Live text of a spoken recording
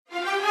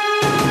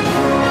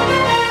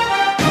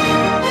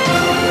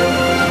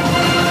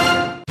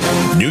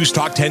News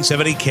Talk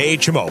 1070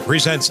 KHMO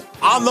presents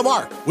On the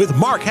Mark with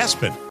Mark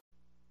Hespin.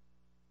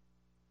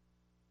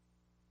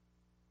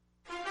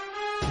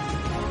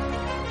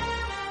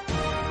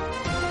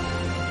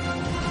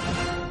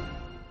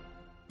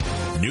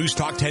 News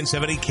Talk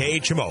 1070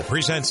 KHMO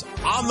presents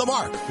On the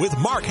Mark with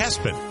Mark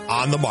Hespin.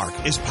 On the Mark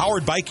is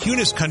powered by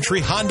Kunes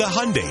Country Honda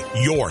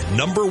Hyundai, your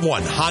number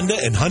one Honda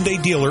and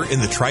Hyundai dealer in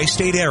the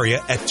tri-state area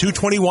at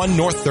 221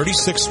 North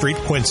 36th Street,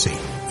 Quincy.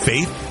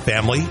 Faith,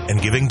 family,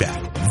 and giving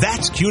back.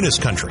 That's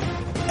Kunes Country.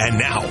 And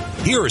now,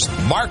 here's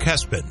Mark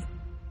Hespin.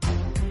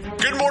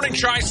 Good morning,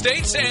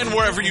 Tri-States, and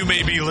wherever you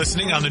may be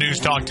listening on the News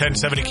Talk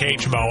 1070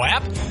 KHMO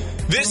app.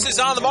 This is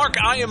On the Mark.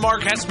 I am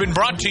Mark Hespin,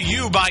 brought to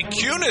you by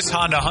Kunes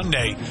Honda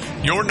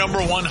Hyundai, your number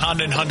one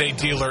Honda and Hyundai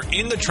dealer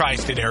in the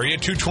tri-state area,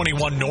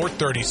 221 North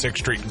 36th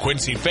Street in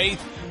Quincy.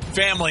 Faith,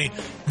 family,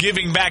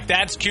 giving back.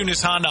 That's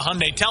Kunes Honda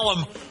Hyundai. Tell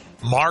them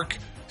Mark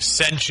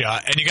sent you.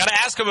 And you got to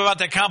ask them about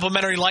that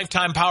complimentary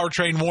lifetime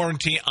powertrain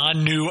warranty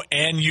on new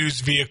and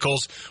used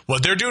vehicles.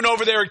 What they're doing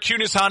over there at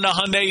Kunes Honda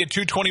Hyundai at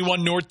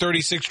 221 North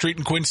 36th Street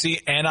in Quincy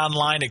and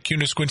online at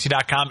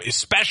KunesQuincy.com is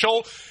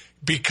special.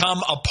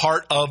 Become a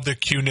part of the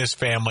Kunes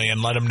family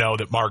and let them know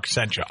that Mark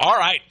sent you. All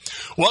right.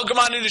 Welcome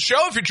on to the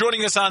show. If you're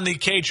joining us on the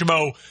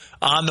KHMO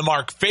On the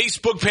Mark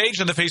Facebook page,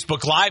 on the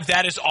Facebook Live,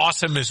 that is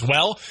awesome as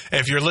well.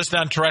 If you're listening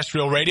on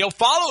terrestrial radio,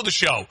 follow the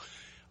show.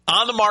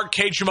 On the Mark,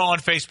 KHMO on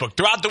Facebook.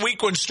 Throughout the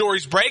week when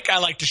stories break, I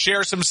like to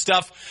share some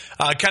stuff,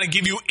 kind of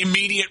give you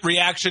immediate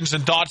reactions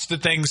and thoughts to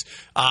things,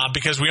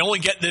 because we only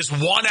get this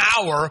 1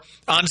 hour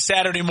on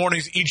Saturday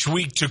mornings each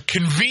week to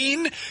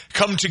convene,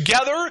 come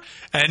together,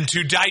 and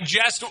to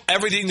digest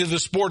everything that the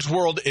sports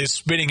world is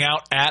spitting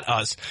out at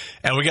us.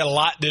 And we got a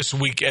lot this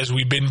week as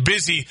we've been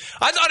busy.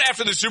 I thought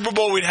after the Super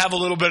Bowl we'd have a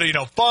little bit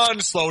of, fun,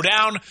 slow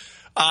down.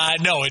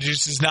 No, it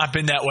just has not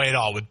been that way at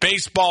all. With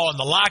baseball and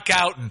the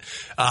lockout and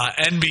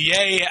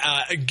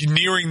NBA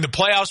nearing the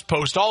playoffs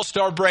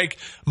post-All-Star break,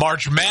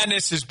 March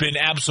Madness has been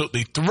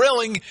absolutely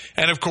thrilling.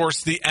 And, of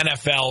course, the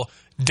NFL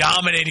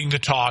dominating the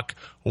talk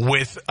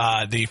with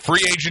the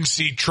free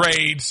agency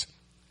trades,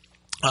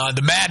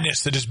 the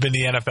madness that has been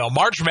the NFL.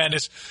 March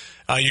Madness,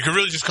 you could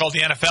really just call it the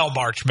NFL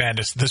March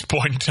Madness at this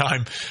point in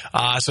time.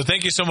 So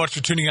thank you so much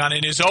for tuning on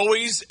in. As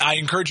always, I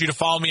encourage you to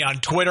follow me on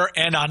Twitter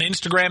and on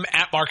Instagram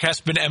at Mark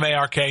Hespin,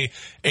 MarkHespen.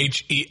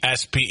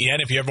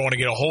 If you ever want to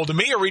get a hold of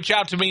me or reach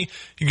out to me,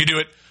 you can do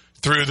it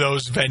through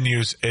those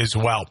venues as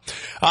well.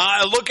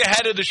 Look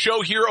ahead of the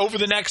show here over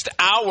the next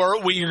hour.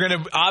 We are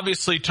going to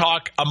obviously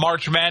talk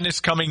March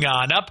Madness coming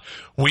on up.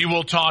 We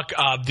will talk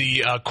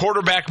the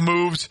quarterback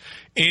moves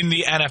in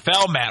the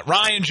NFL. Matt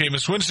Ryan,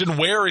 Jameis Winston.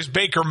 Where is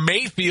Baker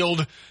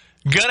Mayfield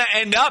going to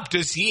end up?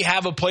 Does he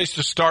have a place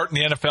to start in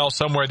the NFL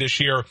somewhere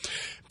this year?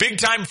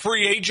 Big-time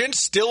free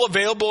agents still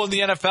available in the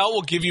NFL.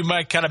 We'll give you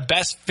my kind of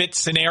best fit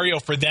scenario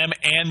for them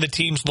and the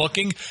teams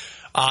looking.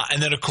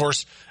 And then, of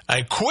course,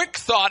 a quick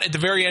thought at the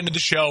very end of the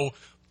show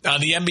on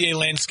the NBA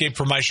landscape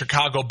for my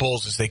Chicago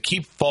Bulls as they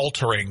keep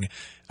faltering,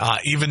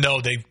 even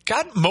though they've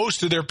got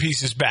most of their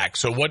pieces back.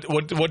 So what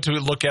to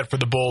look at for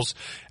the Bulls?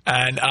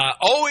 And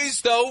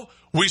always, though,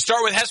 we start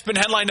with Hespin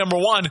headline number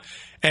one.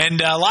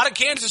 And a lot of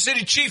Kansas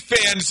City Chief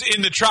fans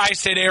in the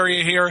tri-state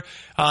area here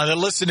that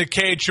listen to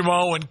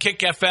KHMO and Kick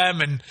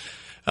FM.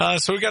 And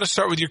so we got to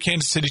start with your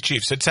Kansas City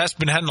Chiefs. It's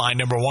Hespin headline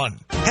number one.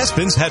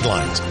 Hespin's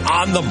headlines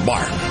on the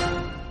mark.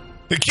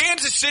 The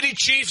Kansas City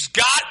Chiefs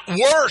got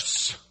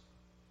worse,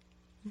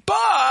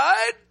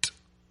 but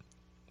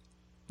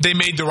they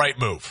made the right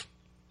move.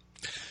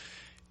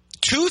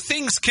 Two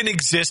things can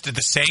exist at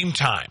the same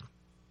time.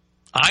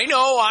 I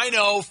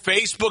know.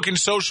 Facebook and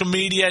social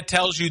media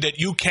tells you that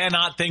you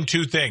cannot think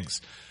two things.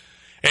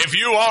 If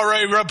you are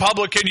a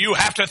Republican, you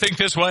have to think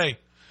this way.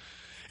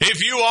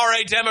 If you are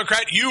a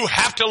Democrat, you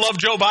have to love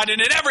Joe Biden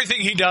and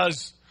everything he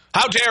does.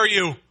 How dare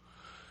you?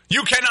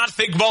 You cannot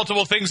think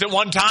multiple things at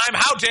one time.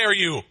 How dare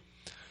you?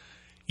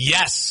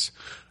 Yes,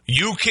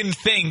 you can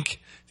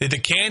think that the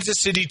Kansas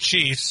City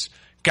Chiefs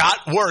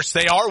got worse.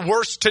 They are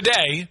worse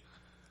today,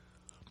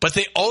 but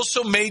they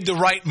also made the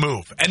right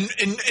move. And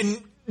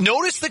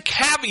notice the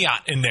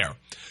caveat in there.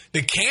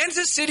 The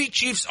Kansas City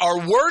Chiefs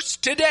are worse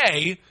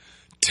today,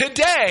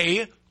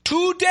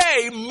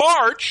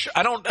 March.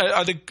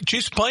 Are the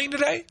Chiefs playing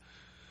today?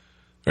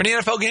 Are any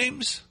NFL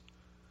games?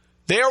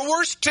 They are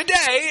worse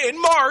today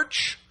in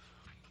March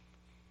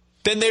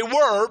than they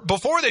were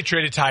before they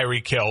traded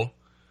Tyreek Hill.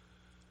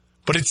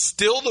 But it's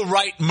still the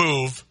right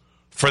move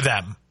for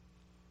them.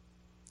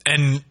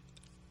 And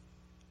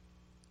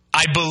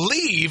I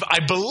believe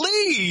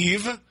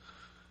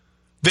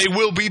they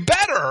will be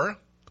better.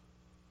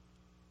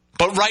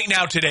 But right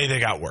now, today, they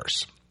got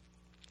worse.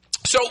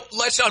 So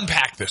let's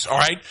unpack this, all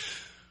right?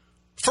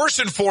 First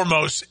and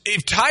foremost,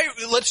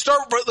 let's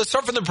start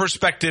from the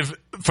perspective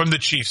from the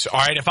Chiefs, all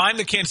right? If I'm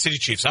the Kansas City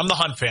Chiefs, I'm the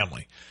Hunt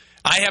family.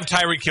 I have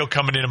Tyreek Hill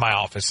coming into my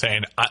office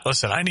saying,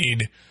 listen, I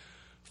need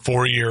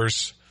 4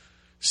 years,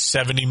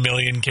 $70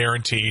 million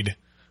guaranteed,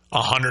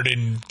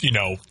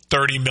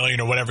 $130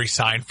 million or whatever he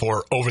signed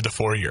for over the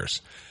 4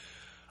 years.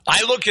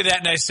 I look at that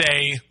and I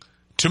say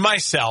to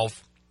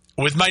myself,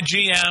 with my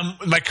GM,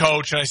 with my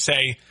coach, and I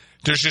say,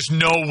 there's just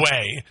no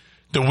way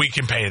that we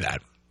can pay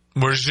that.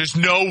 There's just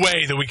no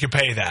way that we can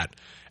pay that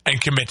and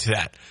commit to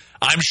that.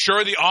 I'm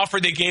sure the offer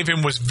they gave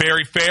him was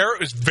very fair. It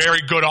was a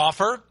very good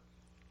offer.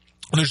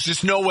 There's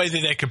just no way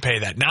that they could pay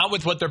that. Not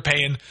with what they're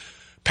paying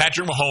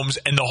Patrick Mahomes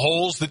and the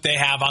holes that they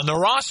have on their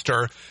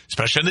roster,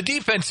 especially on the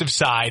defensive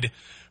side.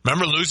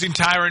 Remember losing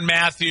Tyrann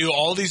Mathieu,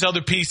 all these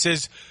other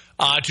pieces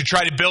to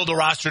try to build a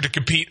roster to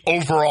compete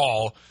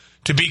overall,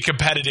 to be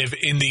competitive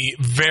in the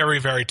very,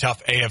 very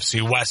tough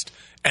AFC West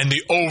and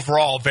the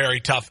overall very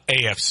tough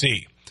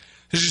AFC.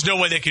 There's just no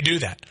way they could do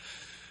that.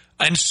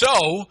 And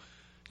so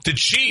the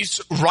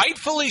Chiefs,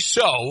 rightfully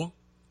so,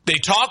 they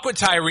talk with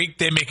Tyreek.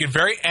 They make it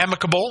very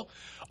amicable.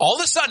 All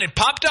of a sudden, it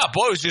popped up.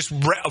 Boy, it was just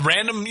a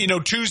random,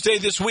 Tuesday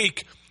this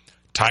week.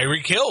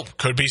 Tyreek Hill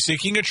could be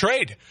seeking a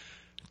trade.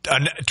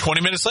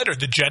 20 minutes later,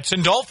 the Jets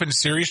and Dolphins,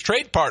 serious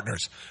trade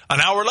partners. An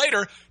hour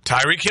later,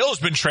 Tyreek Hill has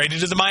been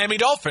traded to the Miami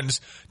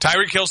Dolphins.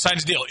 Tyreek Hill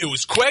signs a deal. It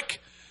was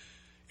quick.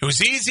 It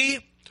was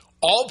easy.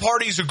 All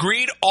parties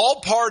agreed.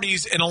 All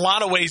parties, in a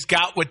lot of ways,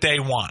 got what they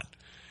want.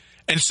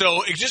 And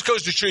so it just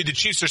goes to show you the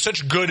Chiefs are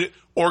such a good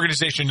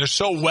organization. They're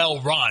so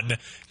well run.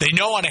 They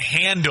know how to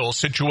handle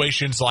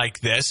situations like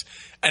this.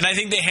 And I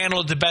think they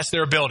handled it to the best of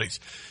their abilities.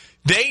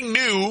 They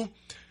knew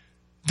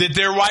that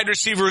their wide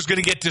receiver was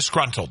going to get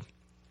disgruntled.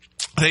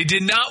 They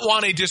did not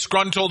want a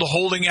disgruntled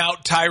holding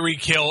out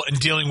Tyreek Hill and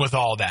dealing with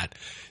all that.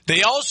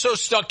 They also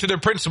stuck to their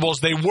principles.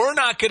 They were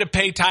not going to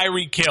pay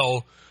Tyreek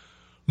Hill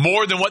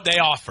more than what they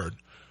offered.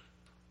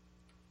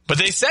 But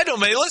they said to him,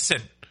 hey,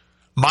 listen,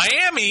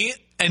 Miami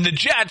and the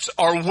Jets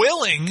are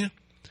willing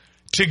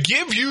to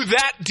give you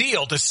that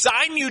deal, to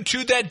sign you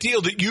to that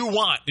deal that you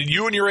want, that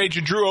you and your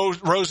agent Drew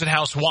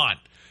Rosenhaus want.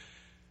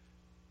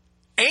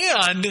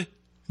 And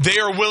they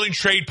are willing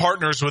trade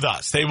partners with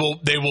us. They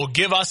will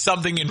give us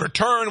something in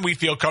return. We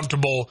feel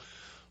comfortable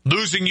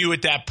losing you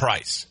at that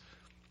price.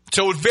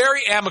 So it's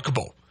very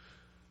amicable.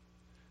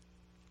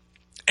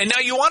 And now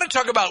you want to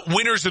talk about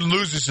winners and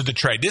losers of the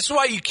trade. This is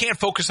why you can't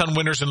focus on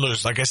winners and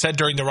losers, like I said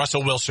during the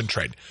Russell Wilson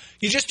trade.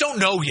 You just don't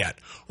know yet.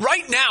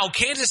 Right now,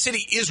 Kansas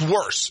City is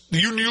worse.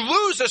 You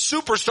lose a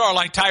superstar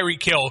like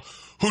Tyreek Hill,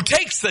 who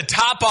takes the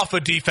top off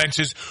of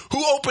defenses,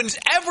 who opens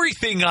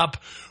everything up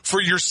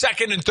for your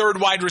second and third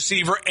wide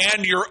receiver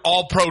and your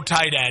all-pro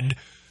tight end.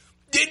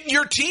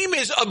 Your team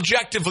is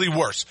objectively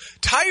worse.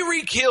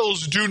 Tyreek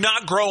Hills do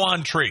not grow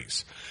on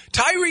trees.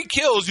 Tyreek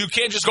Hills, you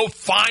can't just go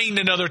find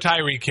another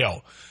Tyreek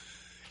Hill.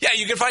 Yeah,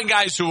 you can find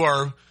guys who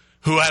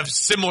have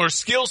similar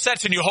skill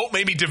sets and you hope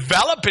maybe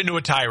develop into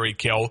a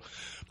Tyreek Hill,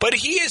 but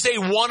he is a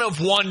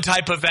one-of-one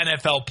type of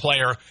NFL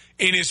player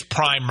in his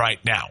prime right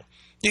now.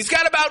 He's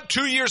got about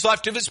 2 years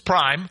left of his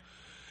prime,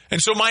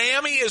 and so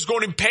Miami is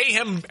going to pay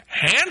him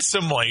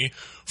handsomely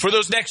for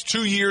those next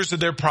 2 years of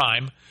their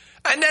prime.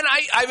 And then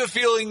I have a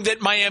feeling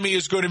that Miami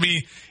is going to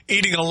be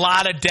eating a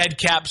lot of dead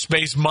cap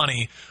space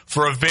money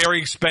for a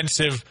very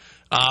expensive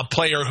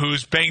player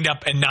who's banged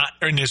up and not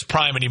in his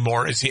prime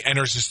anymore as he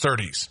enters his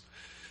 30s.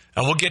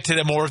 And we'll get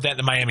to more of that in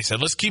the Miami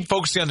side. Let's keep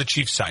focusing on the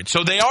Chiefs side.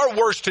 So they are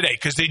worse today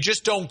because they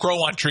just don't grow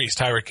on trees,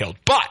 Tyreek Hill.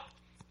 But,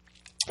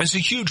 it's a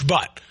huge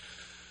but.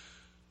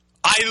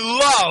 I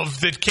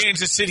love that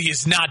Kansas City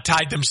has not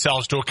tied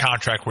themselves to a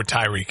contract with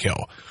Tyreek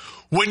Hill.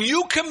 When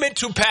you commit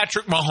to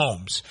Patrick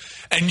Mahomes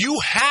and you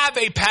have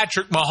a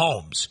Patrick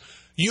Mahomes,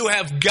 you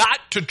have got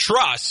to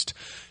trust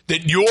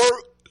that your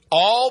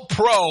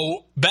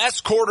all-pro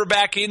best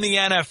quarterback in the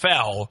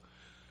NFL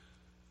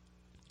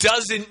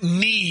doesn't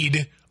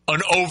need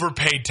an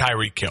overpaid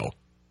Tyreek Hill.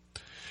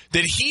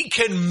 That he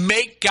can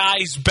make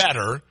guys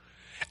better,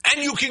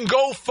 and you can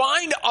go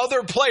find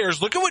other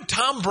players. Look at what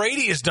Tom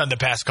Brady has done the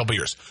past couple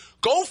years.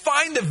 Go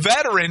find the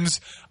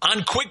veterans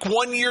on quick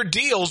 1 year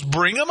deals.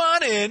 Bring them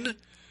on in.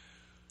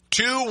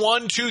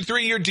 1, 2,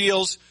 3 year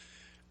deals.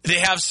 They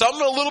have some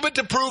a little bit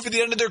to prove at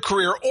the end of their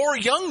career, or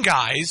young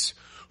guys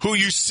who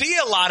you see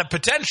a lot of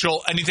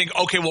potential and you think,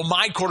 okay, well,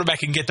 my quarterback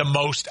can get the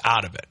most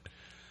out of it.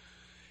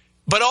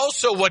 But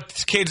also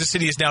what Kansas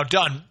City has now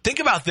done, think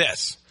about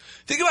this.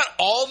 Think about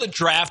all the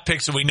draft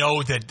picks that we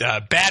know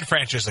that bad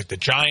franchises like the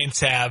Giants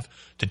have.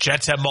 The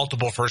Jets have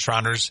multiple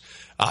first-rounders.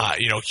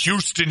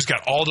 Houston's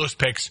got all those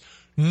picks.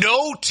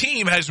 No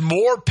team has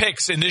more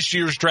picks in this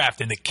year's draft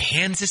than the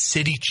Kansas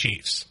City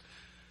Chiefs.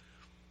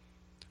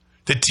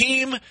 The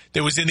team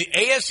that was in the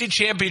AFC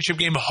Championship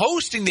game,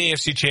 hosting the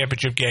AFC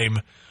Championship game,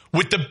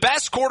 with the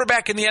best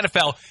quarterback in the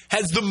NFL,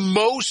 has the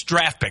most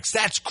draft picks.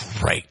 That's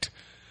great.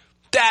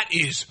 That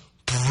is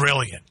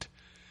brilliant.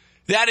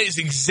 That is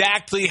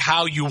exactly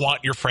how you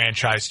want your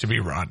franchise to be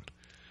run.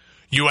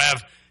 You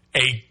have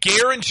a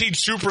guaranteed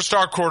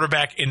superstar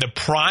quarterback in the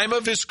prime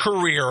of his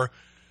career,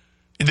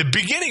 in the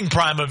beginning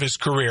prime of his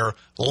career,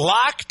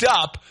 locked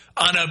up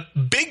on a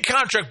big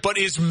contract, but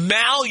is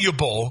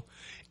malleable.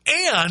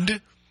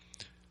 And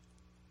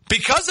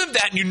because of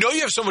that, and you know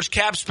you have so much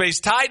cap space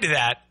tied to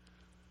that,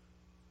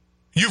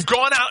 you've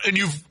gone out and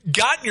you've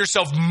gotten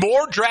yourself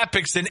more draft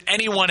picks than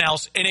anyone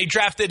else in a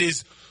draft that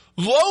is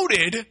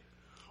loaded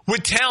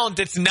with talent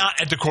that's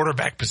not at the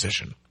quarterback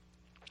position.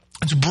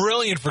 It's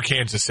brilliant for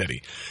Kansas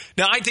City.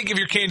 Now, I think if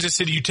you're Kansas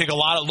City, you take a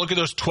look at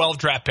those 12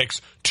 draft picks,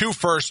 2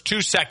 first,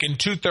 2 second,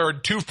 2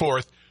 third, 2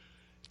 fourth,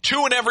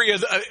 2 in every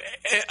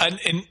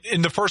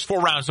in the first 4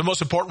 rounds, the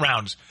most important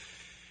rounds.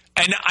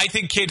 And I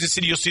think Kansas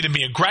City, you'll see them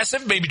be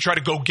aggressive, maybe try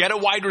to go get a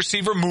wide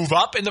receiver, move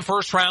up in the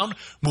first round,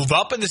 move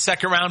up in the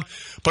second round.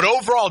 But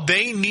overall,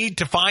 they need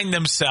to find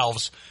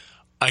themselves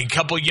a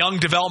couple young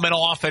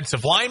developmental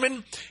offensive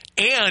linemen,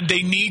 and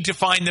they need to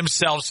find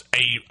themselves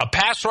a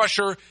pass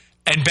rusher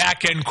and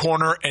back-end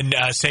corner and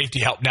safety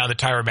help now that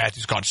Tyrann Mathieu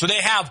is gone. So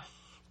they have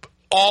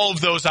all of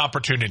those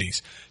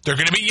opportunities. They're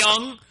going to be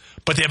young,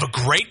 but they have a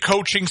great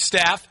coaching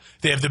staff.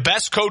 They have the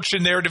best coach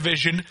in their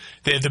division.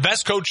 They have the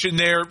best coach in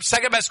their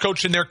second best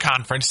coach in their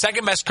conference,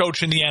 second best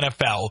coach in the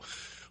NFL,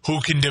 who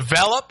can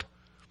develop.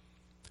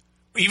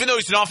 Even though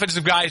he's an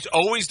offensive guy, he's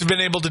always been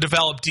able to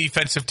develop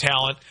defensive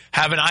talent,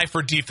 have an eye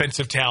for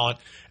defensive talent.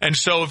 And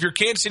so if you're a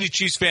Kansas City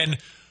Chiefs fan,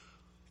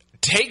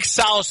 take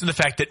solace in the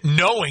fact that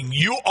knowing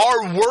you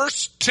are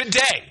worse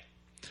today,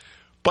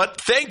 but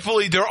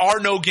thankfully there are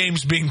no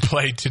games being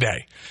played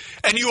today.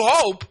 And you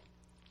hope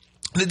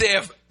that they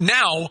have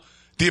now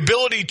the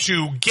ability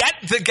to get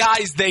the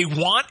guys they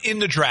want in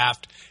the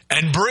draft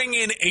and bring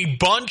in a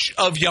bunch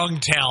of young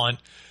talent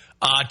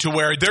to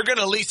where they're going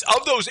to at least,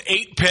 of those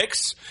 8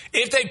 picks,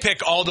 if they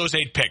pick all those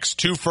 8 picks,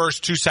 2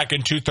 first, 2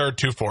 second, 2 third,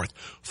 2 fourth,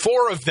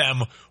 4 of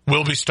them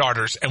will be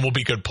starters and will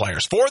be good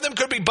players. 4 of them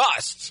could be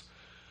busts.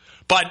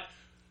 But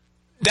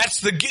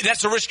that's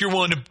the risk you're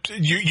willing to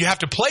you have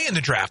to play in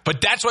the draft.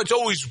 But that's why it's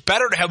always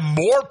better to have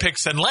more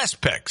picks than less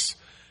picks,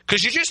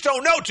 because you just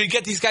don't know till you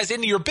get these guys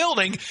into your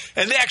building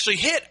and they actually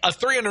hit a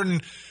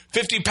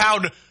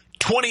 350-pound,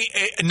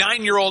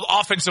 29-year-old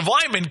offensive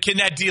lineman. Can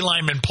that D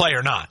lineman play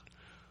or not?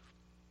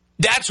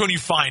 That's when you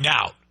find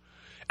out.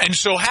 And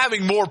so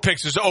having more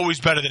picks is always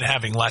better than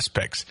having less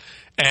picks.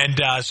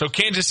 And so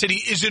Kansas City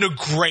is in a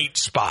great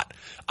spot.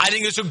 I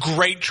think it's a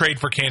great trade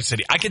for Kansas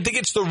City. I can think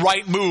it's the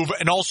right move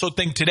and also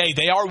think today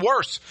they are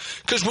worse.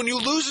 Because when you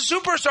lose a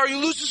superstar, you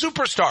lose a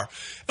superstar.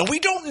 And we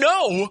don't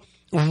know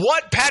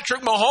what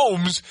Patrick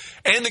Mahomes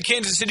and the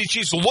Kansas City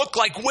Chiefs look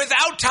like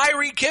without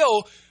Tyreek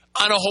Hill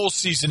on a whole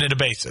season in a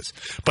basis.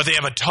 But they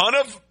have a ton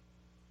of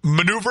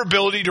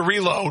maneuverability to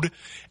reload.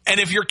 And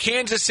if you're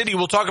Kansas City,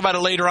 we'll talk about it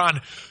later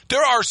on,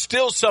 there are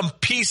still some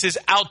pieces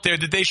out there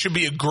that they should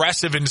be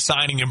aggressive in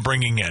signing and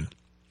bringing in.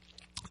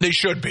 They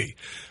should be.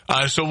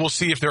 So we'll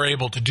see if they're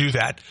able to do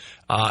that.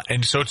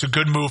 And so it's a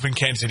good move in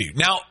Kansas City.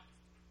 Now,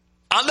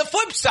 on the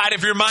flip side,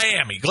 if you're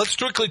Miami, let's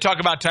strictly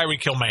talk about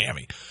Tyreek Hill,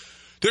 Miami.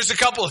 There's a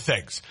couple of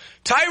things.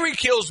 Tyreek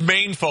Hill's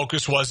main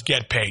focus was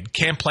get paid.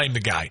 Can't blame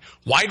the guy.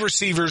 Wide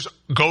receivers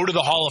go to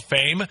the Hall of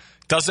Fame.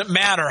 Doesn't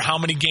matter how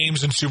many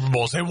games and Super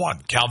Bowls they won.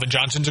 Calvin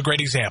Johnson's a great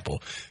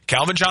example.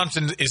 Calvin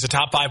Johnson is a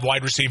top 5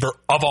 wide receiver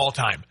of all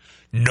time.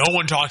 No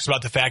one talks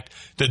about the fact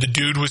that the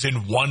dude was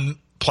in one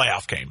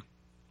playoff game.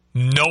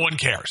 No one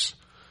cares.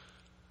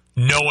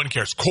 No one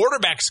cares.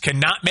 Quarterbacks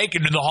cannot make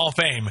it into the Hall of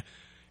Fame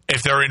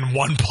if they're in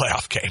one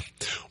playoff game.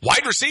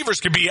 Wide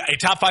receivers can be a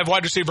top 5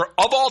 wide receiver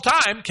of all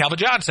time, Calvin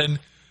Johnson,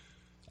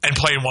 and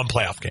play in one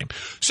playoff game.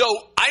 So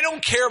I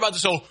don't care about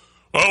this.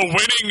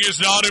 Winning is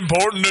not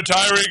important to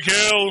Tyreek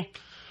Hill.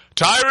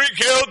 Tyreek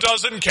Hill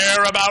doesn't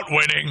care about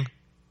winning.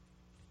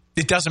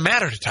 It doesn't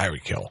matter to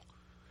Tyreek Hill.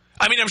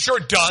 I mean, I'm sure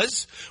it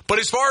does, but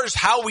as far as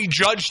how we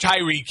judge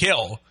Tyreek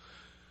Hill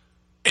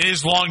and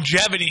his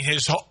longevity,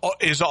 his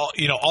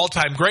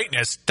all-time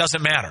greatness,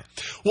 doesn't matter.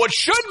 What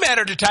should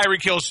matter to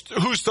Tyreek Hill is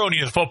who's throwing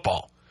you the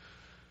football,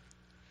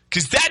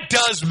 because that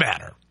does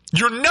matter.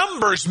 Your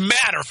numbers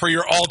matter for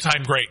your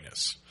all-time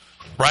greatness,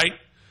 right?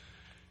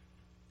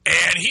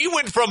 And he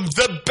went from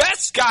the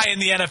best guy in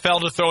the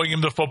NFL to throwing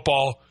him the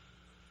football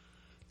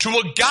to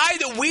a guy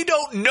that we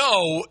don't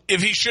know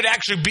if he should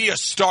actually be a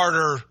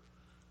starter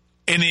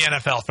in the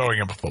NFL throwing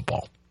him a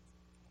football.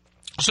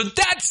 So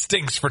that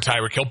stinks for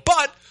Tyreek Hill,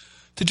 but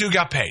the dude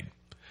got paid.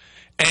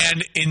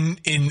 And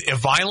in a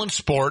violent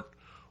sport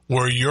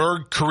where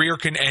your career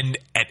can end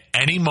at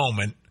any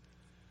moment,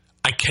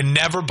 I can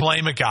never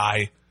blame a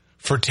guy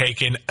for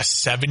taking a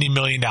 $70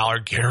 million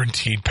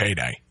guaranteed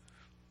payday.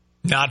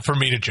 Not for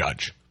me to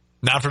judge.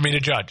 Not for me to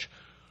judge.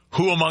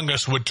 Who among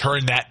us would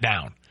turn that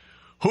down?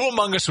 Who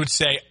among us would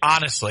say,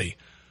 honestly,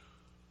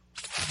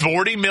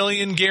 $40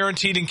 million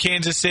guaranteed in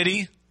Kansas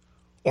City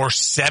or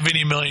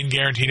 $70 million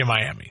guaranteed in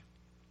Miami?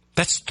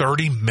 That's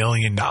 $30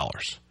 million.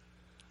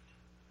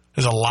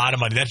 There's a lot of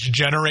money. That's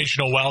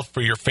generational wealth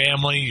for your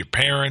family, your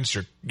parents,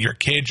 your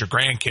kids, your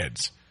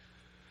grandkids.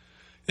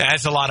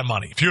 That's a lot of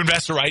money. If you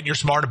invest it right and you're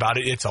smart about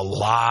it, it's a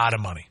lot of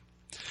money.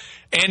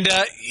 And,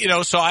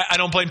 so I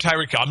don't blame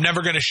Tyreek Hill. I'm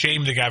never going to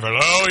shame the guy for,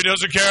 he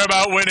doesn't care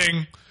about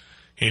winning.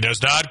 He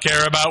does not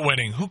care about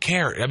winning. Who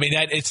cares? I mean,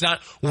 it's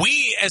not.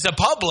 We as a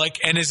public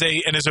and as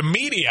a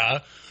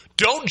media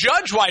don't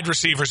judge wide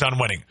receivers on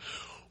winning.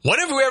 When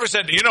have we ever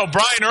said,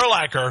 Brian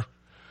Urlacher,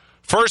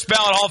 first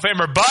ballot Hall of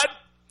Famer, but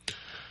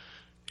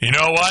you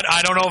know what?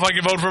 I don't know if I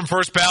can vote for him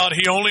first ballot.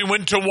 He only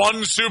went to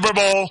one Super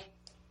Bowl.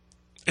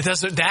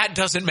 That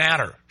doesn't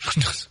matter.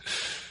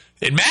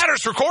 It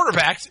matters for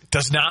quarterbacks. It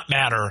does not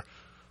matter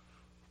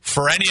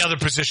for any other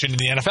position in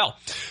the NFL.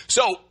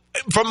 So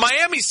from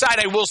Miami's side,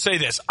 I will say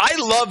this. I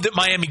love that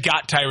Miami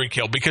got Tyreek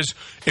Hill because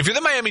if you're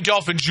the Miami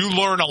Dolphins, you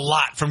learn a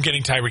lot from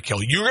getting Tyreek Hill.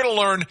 You're going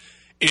to learn,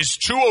 is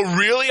Tua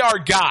really our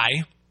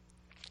guy?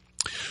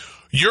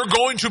 You're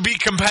going to be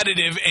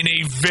competitive in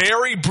a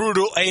very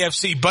brutal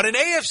AFC, but an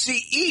AFC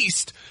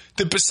East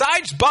that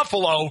besides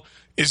Buffalo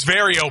is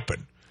very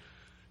open.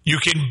 You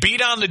can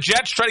beat on the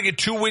Jets, try to get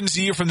 2 wins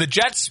a year from the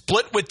Jets,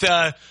 split with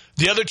the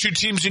other 2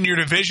 teams in your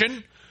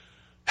division.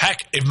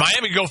 Heck, if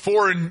Miami go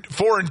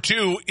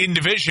 4-2 in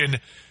division,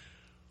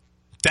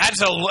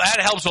 that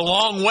helps a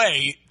long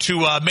way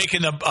to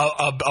making a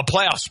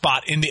playoff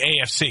spot in the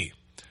AFC.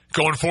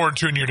 Going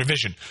 4-2 in your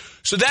division.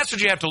 So that's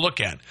what you have to look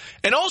at.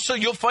 And also,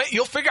 you'll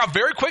figure out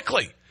very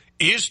quickly,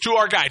 is Tua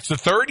our guy? It's the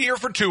 3rd year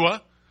for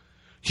Tua.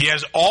 He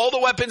has all the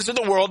weapons in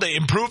the world. They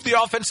improved the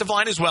offensive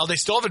line as well. They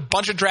still have a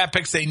bunch of draft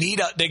picks. They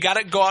got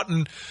to go out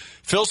and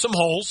fill some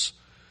holes.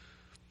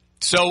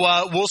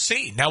 So we'll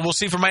see. Now we'll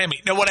see for Miami.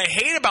 Now, what I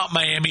hate about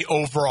Miami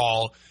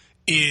overall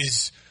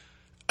is,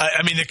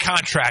 the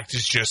contract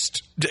is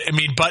just,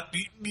 but,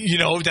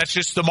 that's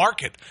just the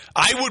market.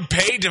 I would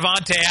pay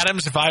Devontae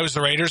Adams if I was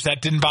the Raiders.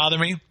 That didn't bother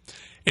me.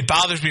 It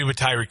bothers me with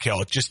Tyreek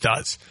Hill. It just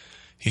does.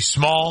 He's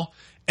small,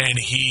 and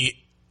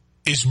he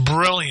is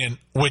brilliant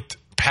with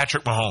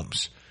Patrick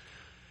Mahomes.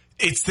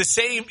 It's the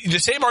same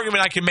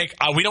argument I can make.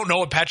 We don't know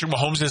what Patrick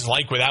Mahomes is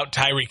like without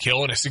Tyreek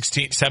Hill in a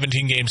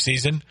 17-game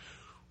season.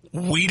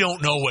 We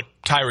don't know what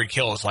Tyreek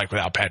Hill is like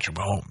without Patrick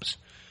Mahomes.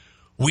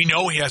 We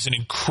know he has an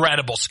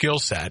incredible skill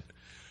set,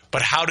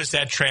 but how does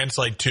that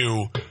translate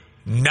to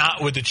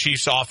not with the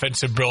Chiefs'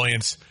 offensive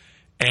brilliance?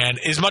 And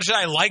as much as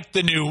I like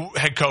the new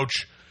head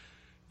coach,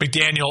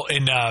 McDaniel,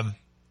 in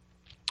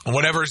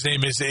whatever his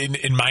name is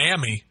in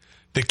Miami,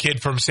 the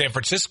kid from San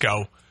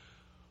Francisco,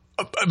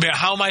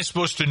 how am I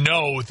supposed to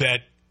know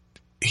that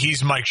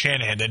he's Mike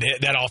Shanahan and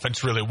that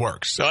offense really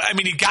works? So,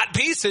 he got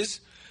pieces.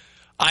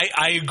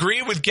 I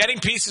agree with getting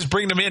pieces,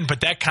 bring them in,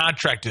 but that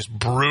contract is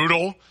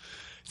brutal.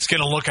 It's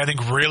going to look, I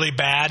think, really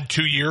bad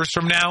 2 years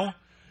from now.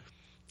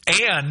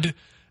 And,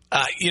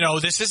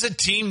 this is a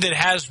team that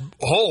has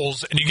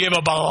holes, and you give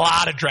up a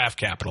lot of draft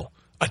capital,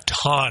 a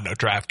ton of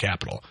draft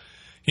capital.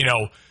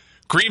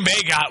 Green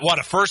Bay got,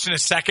 a first and a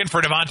second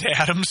for Devontae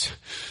Adams?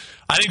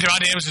 I think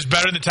Devontae Adams is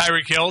better than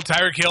Tyreek Hill.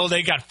 Tyreek Hill,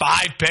 they got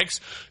 5 picks.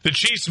 The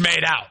Chiefs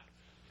made out.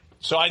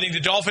 So I think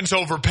the Dolphins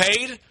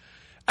overpaid,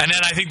 and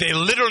then I think they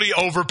literally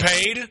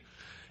overpaid.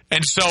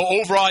 And so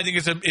overall, I think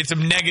it's a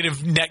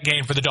negative net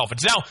gain for the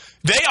Dolphins. Now,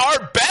 they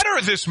are better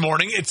this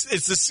morning. It's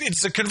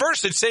the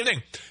converse. It's the same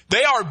thing.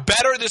 They are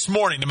better this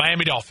morning, the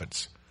Miami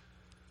Dolphins.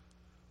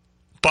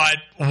 But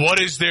what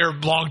is their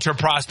long-term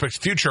prospects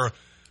future?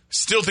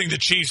 Still think the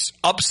Chiefs'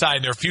 upside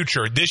in their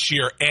future this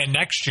year and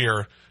next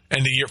year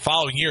and the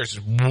following years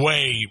is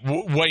way,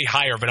 way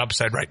higher of an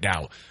upside right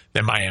now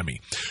than Miami.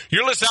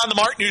 You're listening on the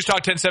Mark News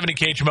Talk 1070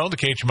 KHMO, the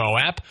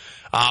KHMO app.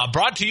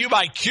 Brought to you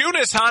by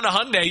Kunes Honda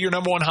Hyundai, your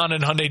number 1 Honda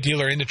and Hyundai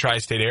dealer in the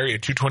tri-state area,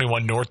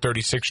 221 North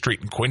 36th Street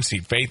in Quincy.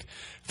 Faith,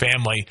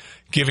 family,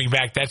 giving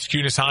back. That's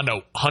Kunes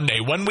Honda Hyundai.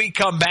 When we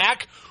come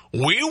back,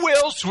 we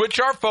will switch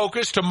our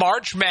focus to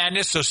March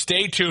Madness, so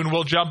stay tuned.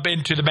 We'll jump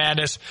into the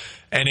madness,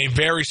 and a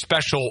very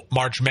special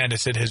March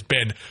Madness it has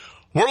been.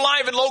 We're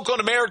live and local in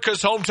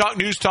America's Home Talk,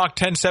 News Talk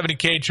 1070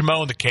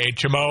 KHMO and the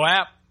KHMO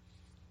app.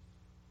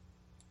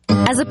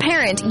 As a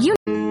parent,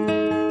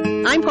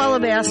 I'm Paula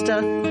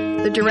Basta,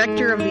 the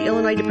director of the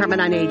Illinois Department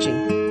on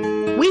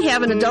Aging. We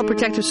have an adult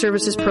protective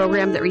services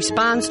program that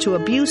responds to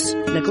abuse,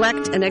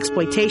 neglect, and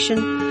exploitation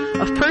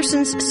of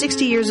persons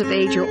 60 years of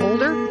age or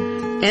older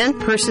and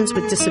persons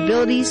with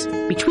disabilities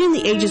between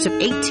the ages of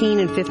 18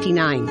 and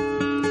 59.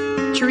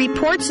 To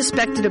report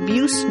suspected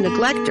abuse,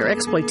 neglect, or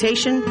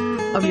exploitation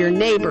of your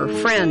neighbor,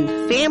 friend,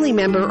 family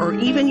member, or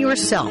even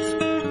yourself,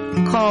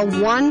 call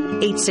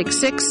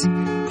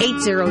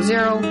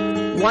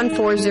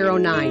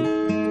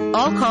 1-866-800-1409.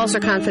 All calls are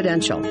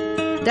confidential.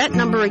 That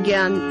number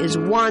again is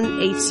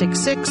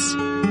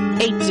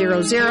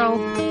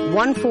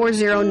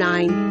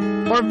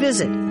 1-866-800-1409 or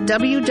visit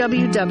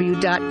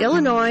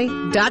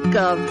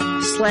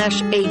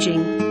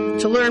www.illinois.gov/aging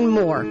to learn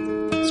more.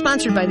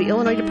 Sponsored by the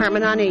Illinois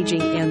Department on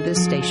Aging and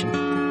this station.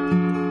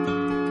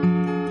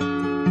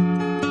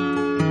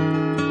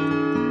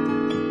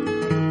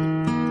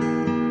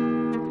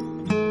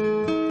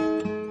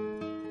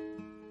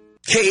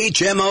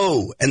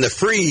 KHMO and the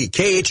free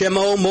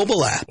KHMO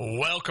mobile app.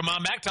 Welcome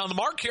on back to On the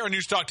Mark here on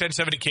News Talk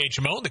 1070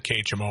 KHMO and the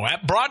KHMO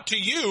app. Brought to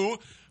you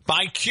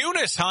by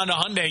Kunes Honda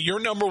Hyundai,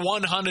 your number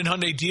 1 Honda and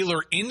Hyundai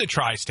dealer in the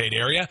tri-state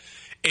area.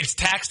 It's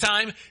tax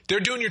time. They're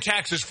doing your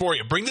taxes for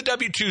you. Bring the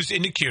W-2s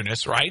into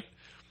Kunes, right?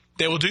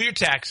 They will do your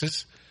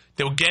taxes.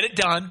 They will get it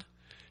done.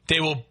 They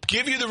will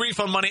give you the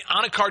refund money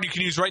on a card you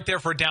can use right there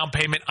for a down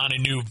payment on a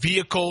new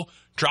vehicle.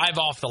 Drive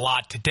off the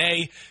lot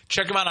today.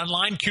 Check them out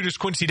online,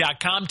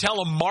 CunisQuincy.com.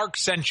 Tell them Mark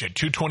sent you,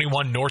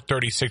 221 North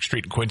 36th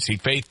Street in Quincy.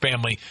 Faith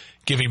Family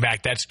Giving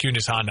Back. That's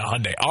Cunis Honda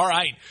Hyundai. All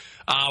right,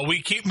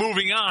 we keep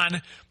moving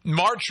on.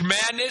 March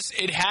Madness.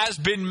 It has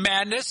been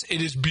madness.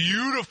 It is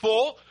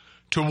beautiful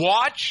to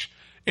watch.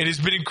 It has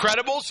been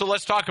incredible, so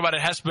let's talk about it.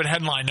 Hespin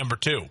headline number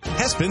 2.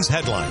 Hespin's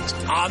headlines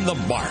on the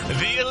mark.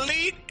 The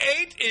Elite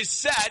Eight is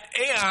set,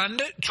 and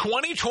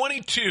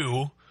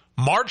 2022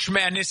 March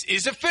Madness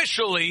is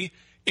officially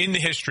in the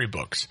history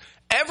books.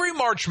 Every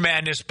March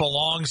Madness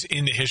belongs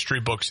in the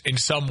history books in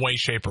some way,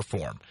 shape, or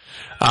form,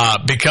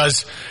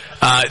 because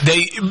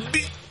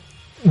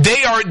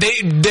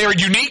they're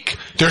unique,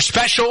 they're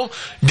special,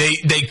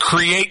 they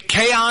create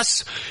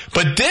chaos.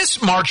 But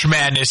this March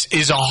Madness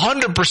is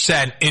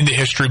 100% in the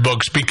history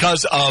books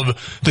because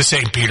of the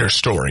St. Peter's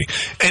story.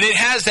 And it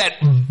has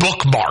that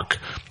bookmark,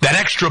 that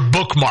extra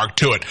bookmark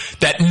to it,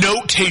 that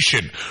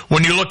notation.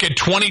 When you look at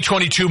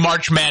 2022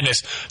 March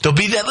Madness, there'll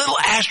be that little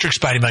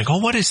asterisk by it. You're like, oh,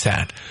 what is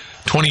that?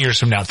 20 years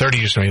from now, 30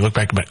 years from now, you look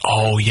back and be like,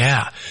 oh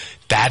yeah,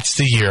 that's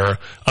the year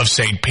of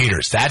St.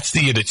 Peter's. That's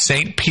the year that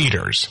St.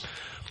 Peter's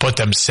put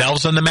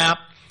themselves on the map,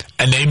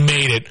 and they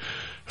made it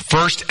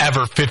first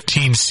ever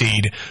 15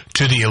 seed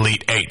to the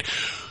Elite Eight.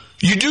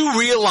 You do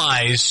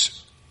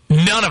realize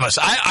none of us,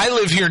 I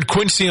live here in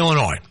Quincy,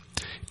 Illinois,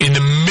 in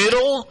the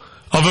middle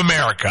of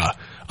America,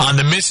 on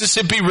the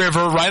Mississippi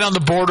River, right on the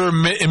border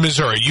in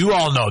Missouri. You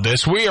all know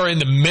this. We are in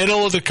the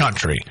middle of the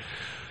country.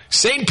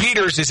 St.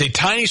 Peter's is a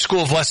tiny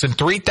school of less than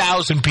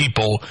 3,000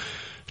 people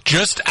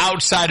just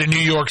outside of New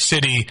York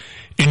City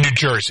in New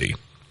Jersey.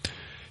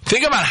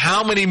 Think about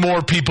how many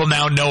more people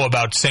now know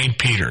about St.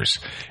 Peter's,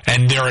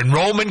 and their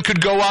enrollment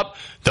could go up.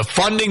 The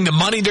funding, the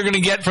money they're going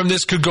to get from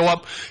this could go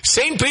up.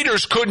 St.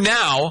 Peter's could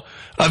now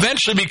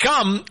eventually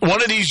become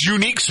one of these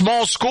unique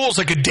small schools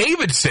like a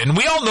Davidson.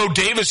 We all know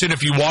Davidson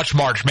if you watch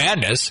March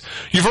Madness.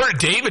 You've heard of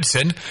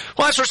Davidson.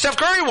 Well, that's where Steph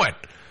Curry went.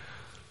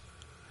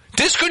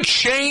 This could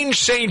change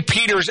St.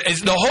 Peter's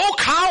as the whole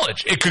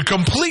college. It could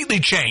completely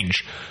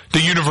change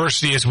the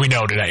university as we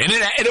know today. And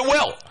it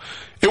will.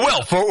 It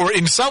will, or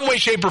in some way,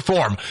 shape, or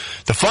form.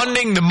 The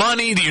funding, the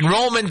money, the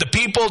enrollment, the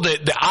people,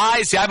 the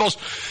eyes, the eyeballs.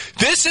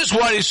 This is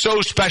what is so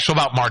special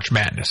about March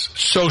Madness.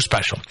 So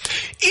special.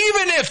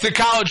 Even if the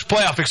college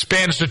playoff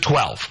expands to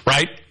 12,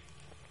 right?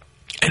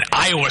 And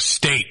Iowa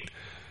State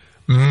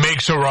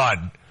makes a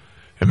run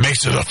and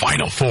makes it to the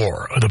Final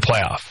Four of the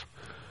playoff.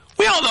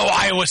 We all know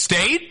Iowa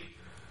State.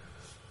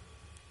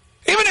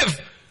 Even if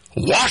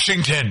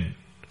Washington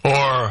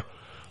or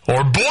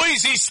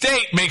Boise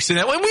State makes it,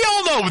 we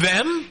all know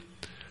them.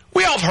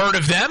 We all have heard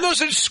of them.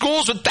 Those are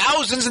schools with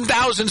thousands and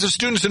thousands of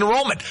students in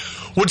enrollment.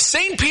 What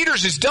St.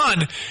 Peter's has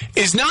done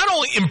is not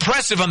only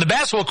impressive on the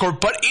basketball court,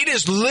 but it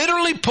has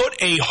literally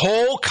put a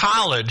whole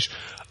college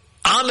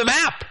on the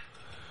map.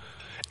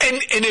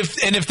 And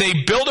if they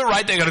build it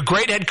right, they got a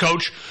great head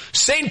coach.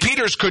 St.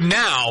 Peter's could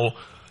now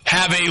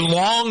have a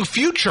long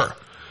future,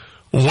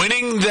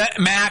 winning the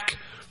MAC,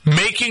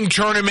 making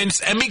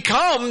tournaments, and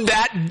become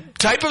that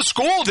type of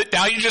school that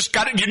now you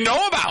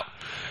know about.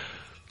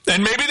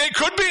 And maybe they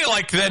could be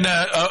like then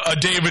a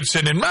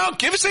Davidson. And well,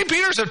 give St.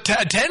 Peter's a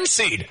 10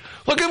 seed.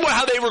 Look at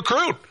how they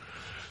recruit.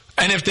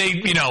 And if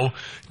they,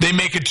 they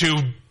make it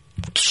to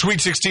Sweet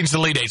 16s, the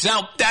Elite Eights.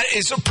 Now, that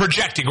is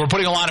projecting. We're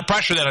putting a lot of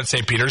pressure on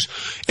St. Peter's.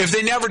 If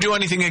they never do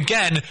anything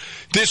again,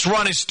 this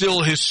run is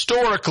still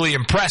historically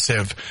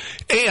impressive.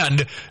 And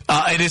it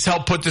has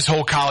helped put this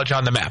whole college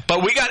on the map.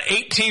 But we got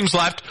 8 teams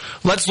left.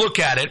 Let's look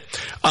at it.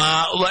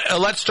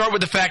 Let's start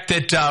with the fact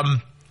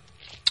that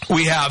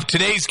we have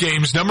today's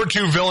games. Number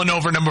 2,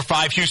 Villanova. Number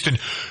 5, Houston.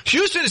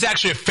 Houston is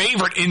actually a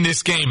favorite in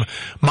this game,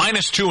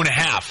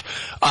 -2.5.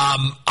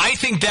 I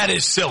think that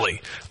is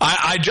silly.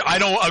 I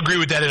don't agree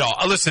with that at all.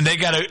 Listen, they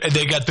got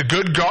the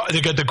good guard,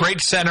 they got the great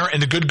center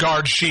and the good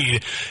guard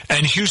Sheed,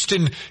 and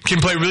Houston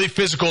can play really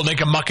physical and they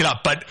can muck it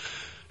up. But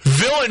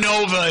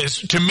Villanova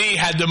to me,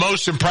 had the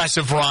most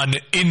impressive run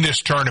in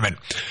this tournament.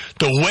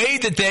 The way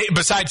that they,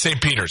 besides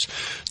St. Peter's,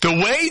 the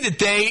way that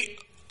they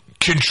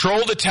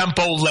control the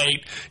tempo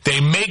late.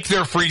 They make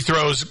their free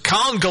throws.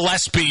 Colin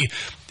Gillespie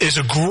is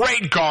a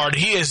great guard.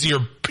 He is your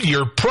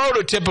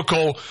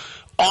prototypical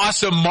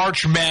awesome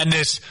March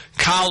Madness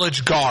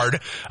college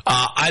guard.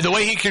 The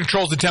way he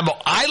controls the tempo.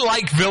 I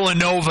like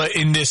Villanova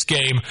in this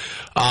game.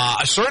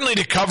 Certainly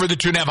to cover the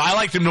 2.5. I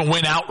like them to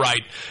win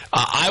outright.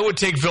 I would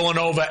take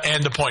Villanova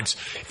and the points.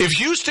 If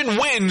Houston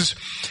wins,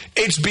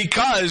 it's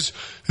because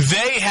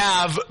they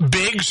have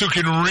bigs who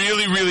can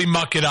really, really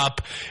muck it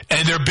up,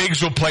 and their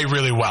bigs will play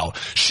really well.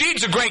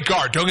 Sheed's a great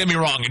guard, don't get me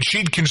wrong, and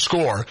Sheed can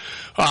score.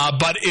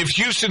 But if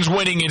Houston's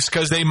winning, it's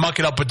because they muck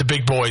it up with the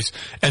big boys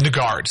and the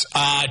guards.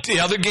 The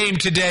other game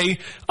today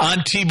on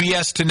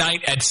TBS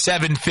tonight at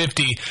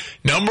 7:50,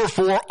 number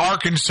 4,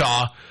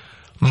 Arkansas,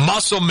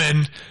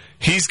 Musselman.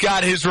 He's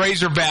got his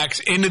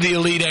Razorbacks into the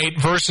Elite Eight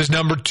versus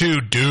number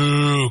 2,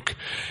 Duke.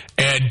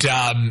 And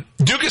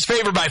Duke is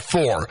favored by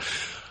 4.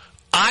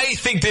 I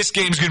think this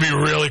game's going to be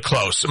really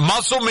close.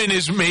 Musselman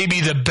is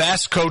maybe the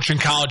best coach in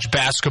college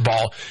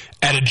basketball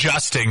at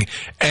adjusting,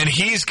 and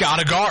he's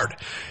got a guard.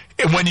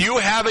 And when you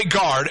have a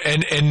guard,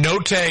 and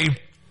Note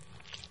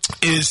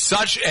is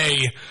such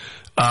a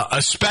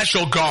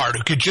special guard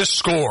who could just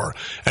score,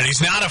 and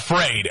he's not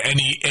afraid, and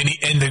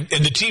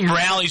the team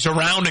rallies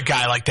around a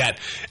guy like that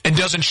and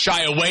doesn't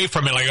shy away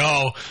from it like,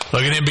 oh,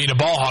 look at him being a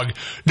ball hog.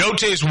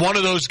 Note is one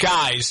of those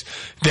guys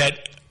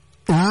that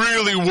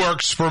really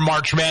works for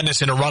March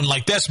Madness in a run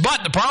like this.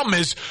 But the problem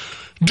is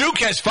Duke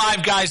has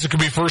 5 guys that could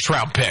be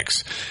first-round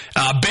picks.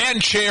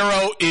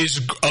 Banchero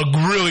is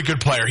a really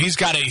good player. He's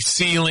got a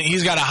ceiling.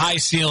 He's got a high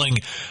ceiling,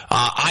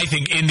 I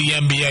think, in the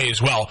NBA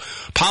as well.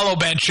 Paolo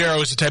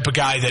Banchero is the type of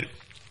guy that,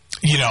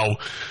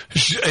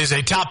 is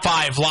a top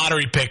 5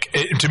 lottery pick,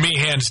 to me,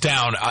 hands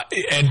down.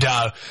 And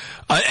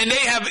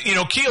they have,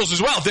 Keels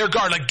as well. Their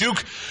guard, like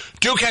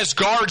Duke has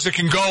guards that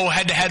can go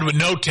head-to-head with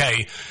Note.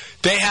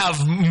 They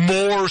have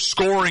more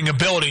scoring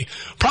ability.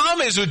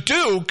 Problem is with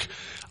Duke,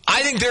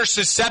 I think they're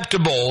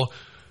susceptible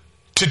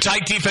to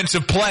tight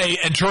defensive play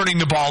and turning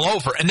the ball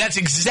over. And that's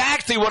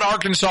exactly what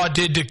Arkansas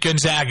did to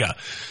Gonzaga.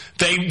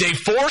 They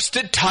forced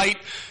it tight.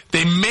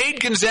 They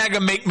made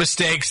Gonzaga make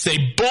mistakes.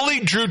 They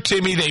bullied Drew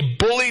Timme. They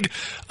bullied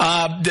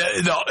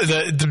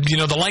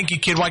the lanky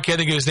kid. Why can't I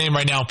think of his name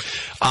right now?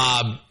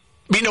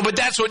 But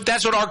that's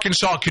what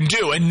Arkansas can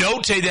do. And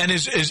Note then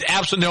is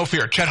absolutely no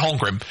fear. Chet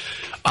Holmgren.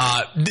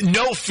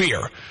 No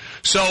fear.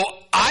 So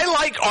I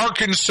like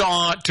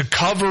Arkansas to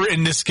cover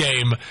in this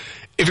game.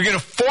 If you're going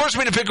to force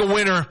me to pick a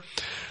winner,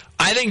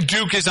 I think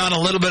Duke is on a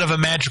little bit of a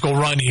magical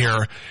run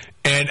here.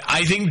 And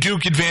I think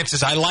Duke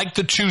advances. I like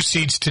the 2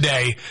 seeds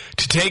today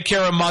to take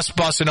care of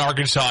Bus in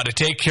Arkansas, to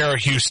take care of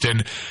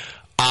Houston.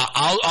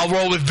 I'll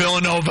roll with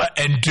Villanova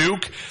and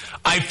Duke.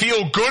 I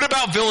feel good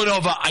about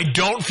Villanova. I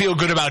don't feel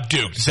good about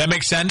Duke. Does that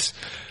make sense?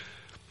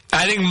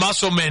 I think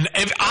Musselman,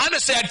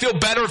 honestly, I'd feel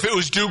better if it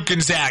was Duke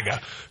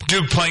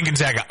playing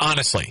Gonzaga,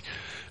 honestly.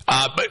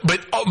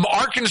 But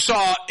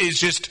Arkansas is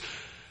just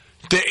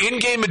the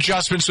in-game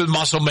adjustments with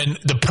Musselman,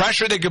 the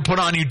pressure they could put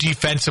on you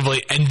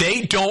defensively, and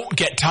they don't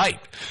get tight.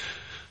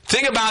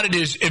 Thing about it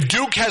is, if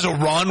Duke has a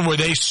run where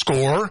they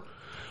score,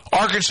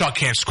 Arkansas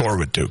can't score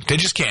with Duke. They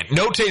just can't.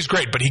 Note is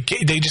great, but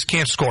they just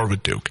can't score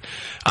with Duke.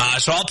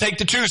 So I'll take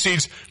the 2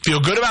 seeds. Feel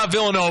good about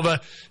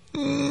Villanova.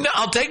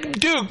 I'll take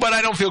Duke, but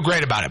I don't feel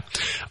great about it.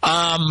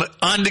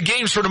 On the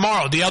games for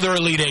tomorrow, the other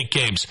Elite 8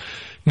 games.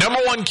 Number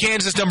 1,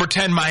 Kansas. Number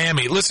 10,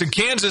 Miami. Listen,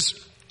 Kansas,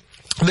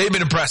 they've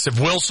been impressive.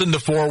 Wilson, the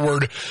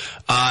forward,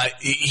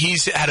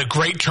 he's had a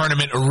great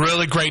tournament, a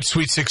really great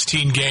Sweet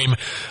 16 game.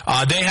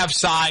 They have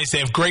size. They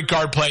have great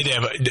guard play. They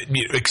have an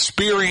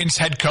experienced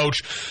head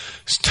coach.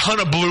 Ton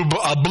of blue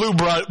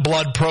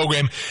blood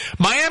program.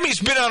 Miami's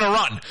been on a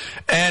run,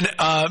 and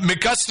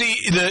McGusty,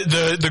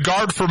 the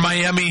guard for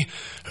Miami,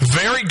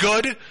 very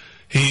good.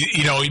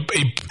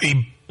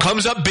 He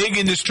comes up big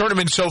in this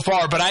tournament so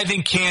far, but I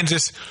think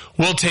Kansas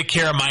will take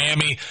care of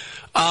Miami.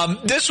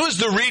 This was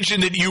the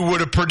region that you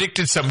would have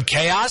predicted some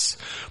chaos,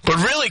 but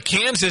really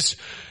Kansas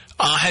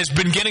has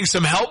been getting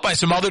some help by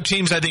some other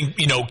teams, I think,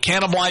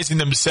 cannibalizing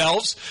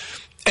themselves.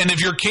 And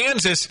if you're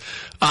Kansas,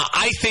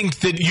 I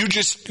think that you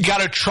just got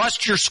to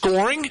trust your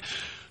scoring,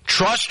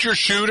 trust your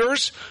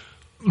shooters,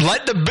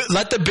 let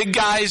the big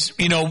guys,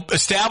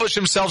 establish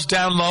themselves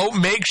down low,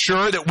 make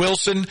sure that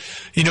Wilson,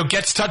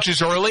 gets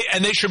touches early,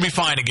 and they should be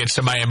fine against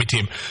the Miami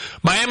team.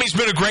 Miami's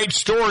been a great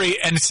story,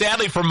 and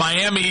sadly for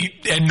Miami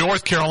and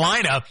North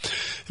Carolina,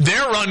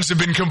 their runs have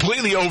been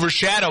completely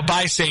overshadowed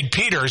by St.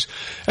 Peter's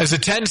as a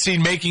 10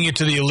 seed making it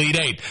to the Elite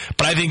 8.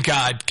 But I think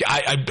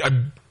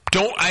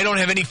I don't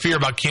have any fear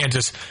about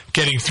Kansas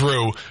getting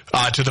through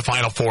to the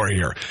Final Four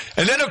here.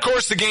 And then, of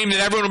course, the game that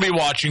everyone will be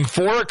watching,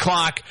 4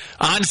 o'clock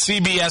on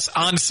CBS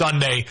on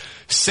Sunday.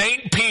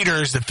 St.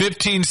 Peter's, the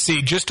 15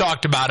 seed, just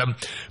talked about them,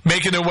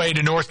 making their way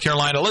to North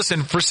Carolina.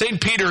 Listen, for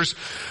St. Peter's,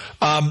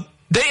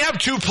 they have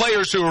 2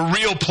 players who are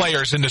real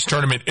players in this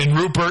tournament, in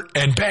Rupert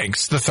and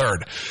Banks, the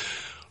third.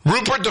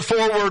 Rupert, the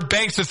forward,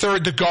 Banks, the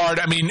third, the guard.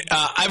 I mean,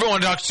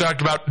 everyone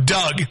talked about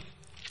Doug.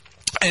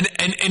 And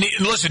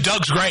listen,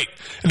 Doug's great,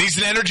 and he's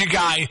an energy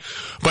guy,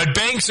 but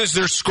Banks is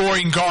their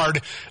scoring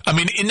guard. I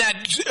mean, in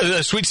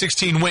that Sweet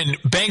 16 win,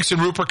 Banks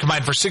and Rupert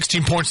combined for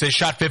 16 points. They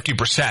shot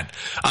 50%.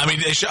 I mean,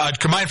 they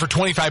combined for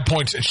 25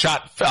 points and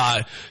shot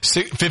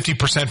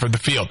 50% from the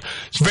field.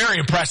 It's very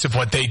impressive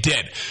what they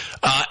did.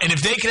 And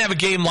if they can have a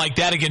game like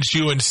that against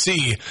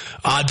UNC,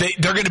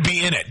 they're going to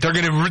be in it. They're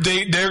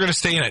going to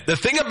stay in it. The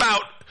thing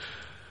about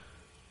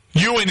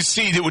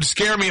UNC that would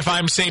scare me if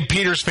I'm a St.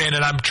 Peter's fan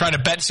and I'm trying to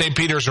bet St.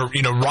 Peter's or,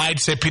 ride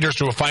St. Peter's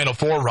to a Final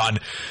Four run.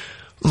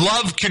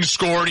 Love can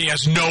score, and he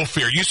has no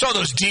fear. You saw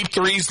those deep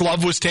threes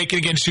Love was taking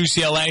against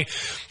UCLA.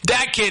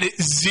 That kid,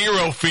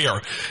 zero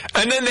fear.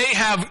 And then they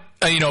have,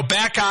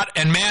 Bacot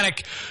and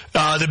Manick,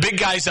 the big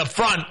guys up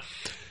front,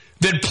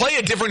 that play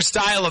a different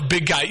style of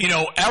big guy.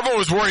 Everyone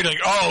was worried,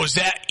 is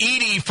that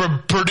Edey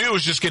from Purdue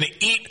is just going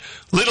to eat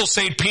little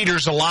St.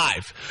 Peter's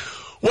alive.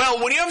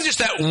 Well, when you have just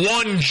that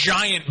one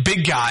giant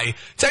big guy,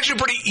 it's actually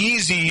pretty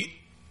easy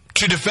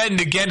to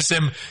defend against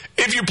them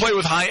if you play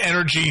with high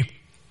energy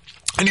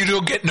and you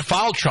don't get into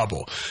foul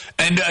trouble.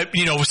 And,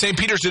 St.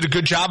 Peter's did a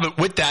good job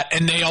with that,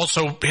 and they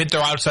also hit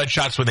their outside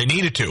shots when they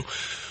needed to.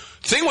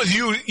 Thing with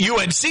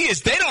UNC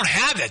is they don't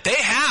have that. They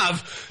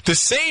have the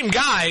same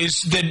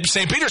guys that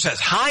St. Peter's has.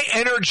 High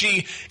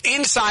energy,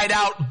 inside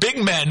out,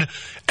 big men.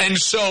 And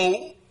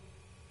so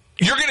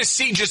you're going to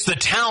see just the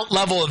talent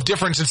level of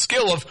difference and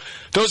skill of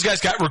those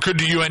guys got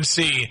recruited to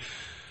UNC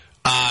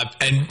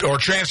or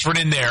transferred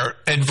in there,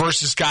 and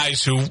versus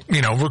guys who,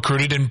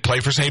 recruited and play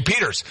for St.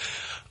 Peter's.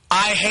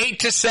 I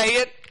hate to say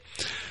it,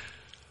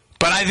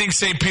 but I think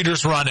St.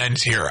 Peter's run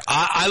ends here.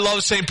 I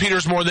love St.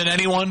 Peter's more than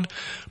anyone,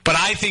 but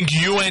I think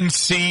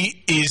UNC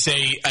is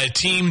a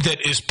team that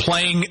is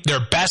playing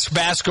their best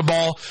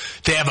basketball.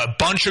 They have a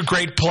bunch of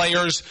great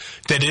players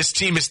that this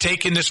team has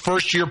taken this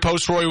first year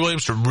post Roy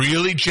Williams to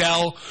really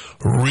gel,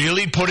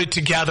 really put it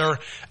together,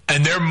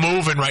 and they're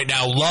moving right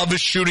now. Love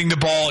is shooting the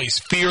ball. He's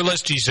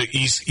fearless.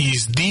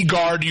 He's the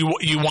guard you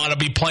want to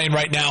be playing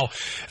right now,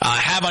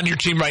 have on your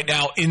team right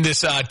now in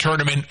this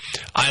tournament.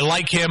 I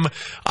like him.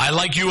 I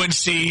like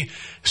UNC.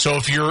 So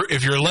if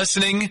you're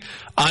listening,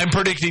 I'm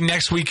predicting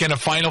next weekend a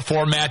Final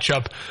Four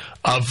matchup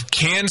of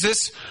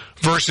Kansas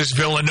versus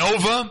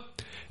Villanova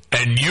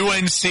and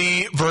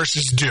UNC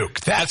versus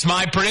Duke. That's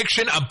my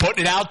prediction. I'm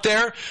putting it out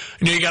there.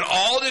 You got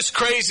all this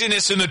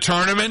craziness in the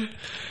tournament,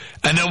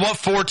 and then what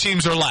 4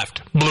 teams are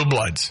left? Blue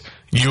Bloods.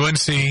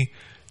 UNC,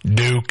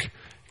 Duke,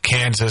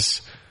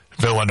 Kansas,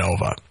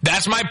 Villanova.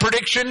 That's my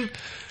prediction.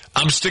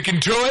 I'm sticking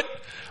to it.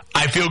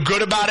 I feel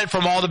good about it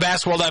from all the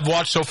basketball that I've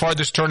watched so far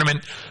this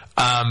tournament.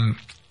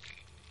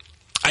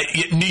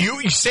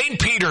 St.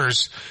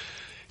 Peter's,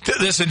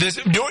 listen,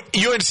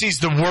 UNC is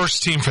the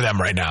worst team for them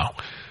right now.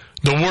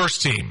 The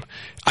worst team.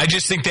 I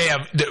just think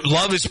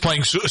Love is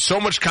playing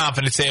so much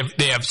confidence.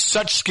 They have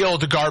such skill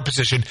at the guard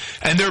position,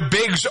 and their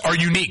bigs are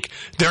unique.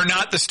 They're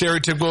not the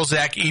stereotypical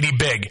Zach Edey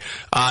big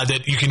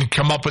that you can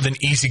come up with an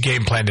easy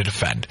game plan to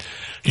defend.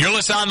 You're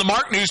listening on the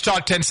Mark, News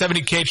Talk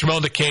 1070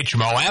 KHMO, the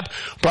KHMO app,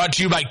 brought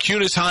to you by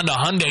Kunis Honda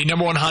Hyundai,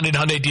 number one Honda and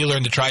Hyundai dealer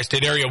in the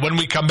tri-state area. When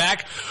we come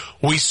back,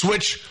 we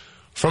switch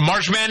from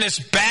March Madness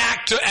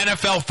back to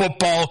NFL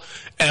football,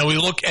 and we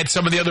look at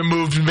some of the other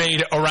moves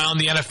made around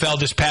the NFL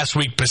this past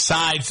week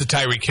besides the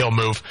Tyreek Hill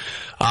move.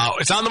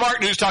 It's on the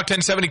Mark, News Talk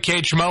 1070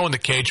 KHMO and the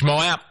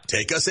KHMO app.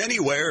 Take us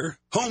anywhere.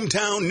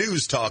 Hometown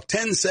News Talk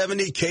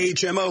 1070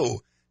 KHMO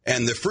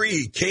and the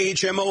free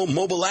KHMO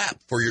mobile app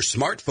for your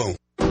smartphone.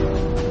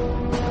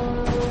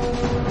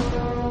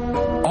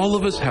 All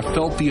of us have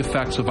felt the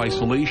effects of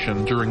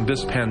isolation during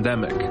this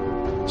pandemic,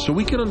 so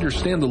we can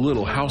understand a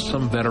little how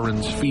some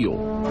veterans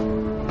feel.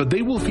 But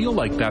they will feel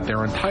like that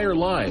their entire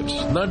lives,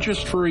 not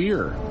just for a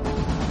year.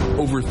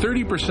 Over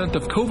 30%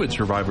 of COVID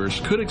survivors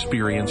could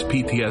experience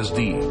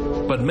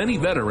PTSD, but many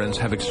veterans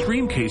have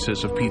extreme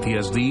cases of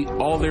PTSD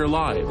all their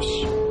lives.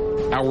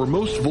 Our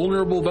most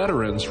vulnerable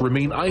veterans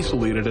remain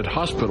isolated at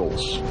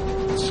hospitals,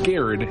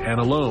 scared and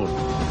alone.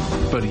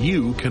 But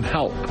you can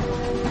help.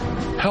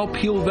 Help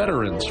Heal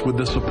Veterans with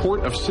the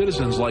support of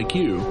citizens like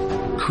you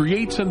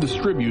creates and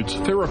distributes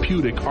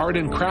therapeutic art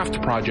and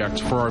craft projects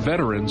for our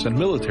veterans and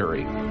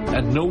military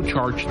at no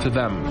charge to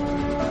them.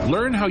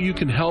 Learn how you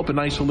can help an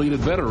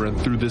isolated veteran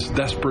through this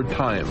desperate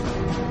time.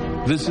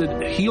 Visit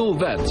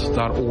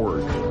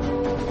healvets.org.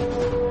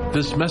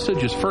 This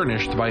message is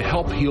furnished by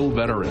Help Heal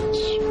Veterans,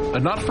 a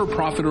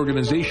not-for-profit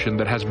organization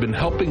that has been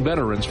helping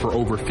veterans for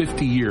over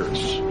 50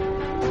 years.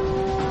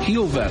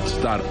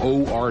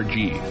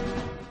 healvets.org.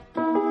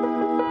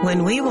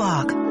 When we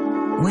walk,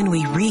 when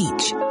we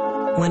reach,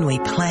 when we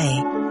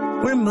play,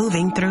 we're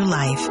moving through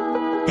life.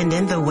 And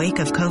in the wake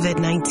of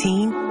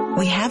COVID-19,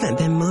 we haven't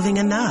been moving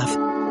enough.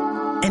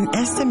 An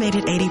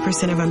estimated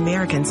 80% of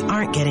Americans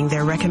aren't getting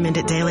their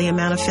recommended daily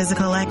amount of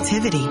physical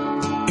activity.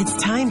 It's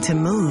time to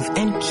move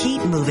and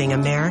keep moving,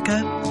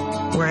 America.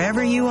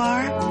 Wherever you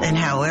are and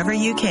however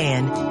you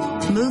can,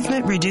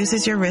 movement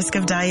reduces your risk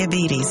of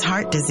diabetes,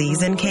 heart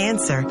disease, and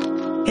cancer.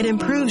 It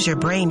improves your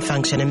brain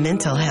function and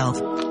mental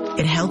health.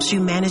 It helps you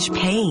manage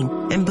pain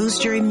and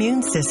boost your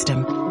immune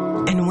system.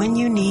 And when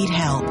you need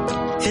help,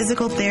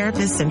 physical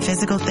therapists and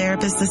physical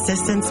therapist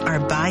assistants are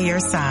by your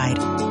side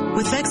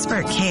with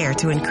expert care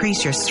to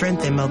increase your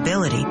strength and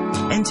mobility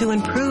and to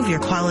improve your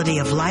quality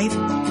of life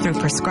through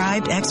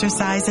prescribed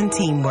exercise and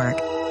teamwork.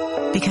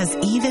 Because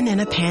even in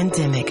a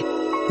pandemic,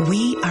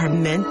 we are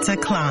meant to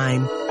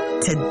climb,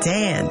 to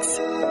dance,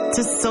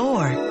 to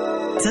soar,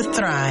 to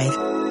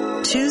thrive.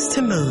 Choose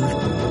to move.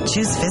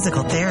 Choose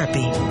physical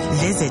therapy.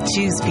 Visit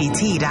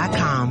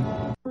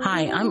ChoosePT.com.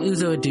 Hi, I'm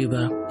Uzo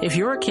Aduba. If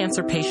you're a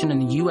cancer patient in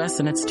the U.S.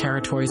 and its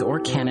territories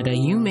or Canada,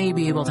 you may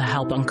be able to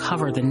help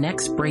uncover the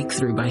next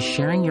breakthrough by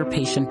sharing your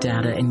patient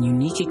data and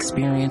unique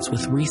experience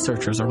with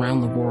researchers around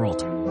the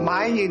world.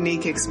 My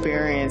unique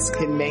experience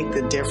can make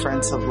the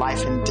difference of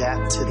life and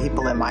death to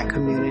people in my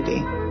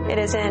community. It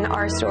is in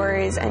our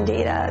stories and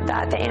data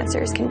that the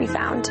answers can be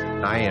found.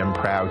 I am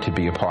proud to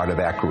be a part of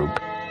that group.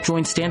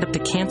 Join Stand Up to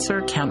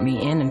Cancer, Count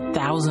Me In, and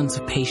thousands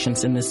of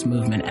patients in this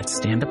movement at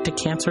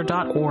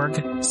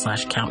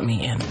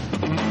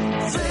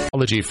standuptocancer.org/countmein.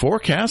 Technology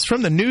forecast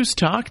from the News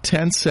Talk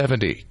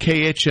 1070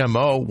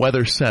 KHMO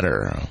Weather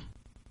Center.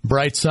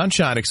 Bright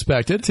sunshine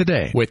expected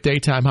today with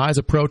daytime highs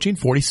approaching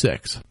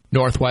 46.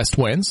 Northwest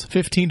winds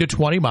 15 to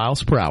 20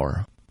 miles per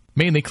hour.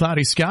 Mainly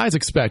cloudy skies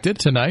expected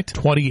tonight,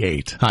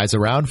 28. Highs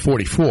around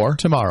 44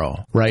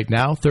 tomorrow. Right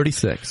now,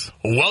 36.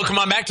 Welcome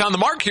on back to On the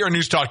Mark here on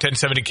News Talk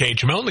 1070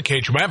 KHMO and the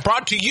KHMO app,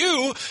 brought to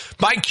you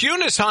by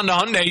Kunis Honda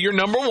Hyundai, your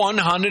number one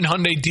Honda and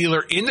Hyundai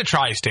dealer in the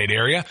tri-state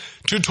area.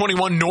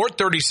 221 North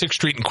 36th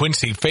Street in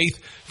Quincy. Faith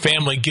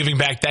Family Giving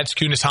Back. That's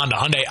Kunis Honda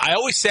Hyundai. I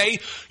always say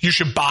you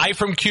should buy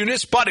from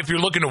Kunis, but if you're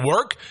looking to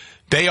work,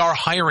 they are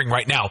hiring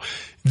right now.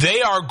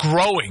 They are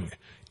growing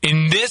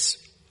in this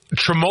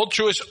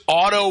tumultuous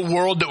auto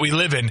world that we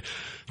live in.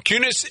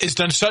 Kunis has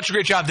done such a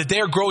great job that they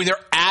are growing. They're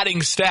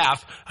adding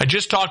staff. I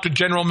just talked to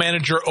general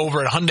manager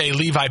over at Hyundai,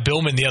 Levi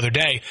Billman, the other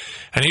day,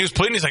 and he was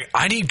pleading. He's like,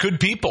 I need good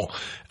people.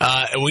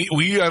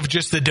 We have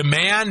just the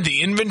demand,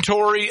 the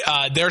inventory.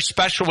 They're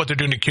special what they're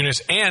doing to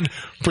Kunis. And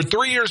for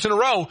 3 years in a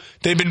row,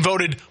 they've been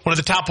voted one of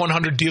the top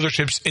 100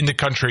 dealerships in the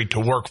country to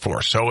work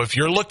for. So if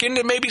you're looking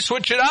to maybe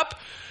switch it up,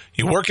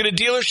 you work at a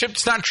dealership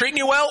that's not treating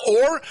you well,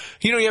 or,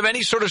 you have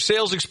any sort of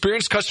sales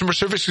experience, customer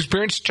service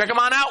experience, check them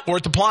on out.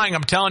 Worth applying.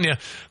 I'm telling you,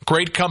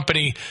 great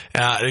company,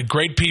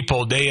 great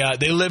people. They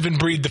live and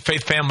breathe the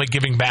Faith Family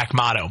Giving Back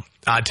motto.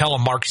 Tell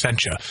them Mark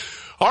sent you.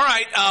 All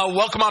right,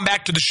 welcome on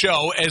back to the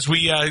show. As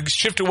we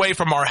shift away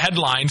from our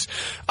headlines,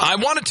 I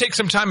want to take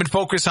some time and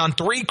focus on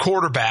 3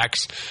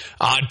 quarterbacks,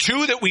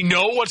 2 that we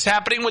know what's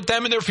happening with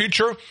them in their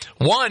future,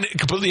 1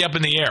 completely up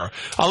in the air.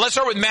 Let's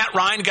start with Matt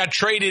Ryan. Got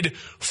traded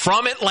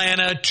from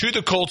Atlanta to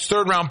the Colts,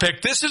 3rd-round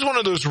pick. This is one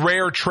of those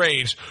rare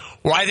trades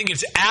where I think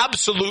it's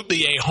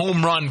absolutely a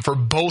home run for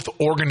both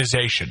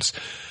organizations.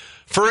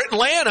 For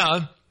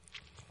Atlanta,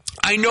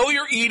 I know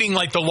you're eating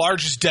like the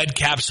largest dead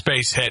cap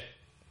space hit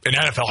in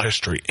NFL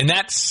history, and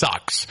that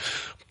sucks.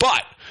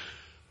 But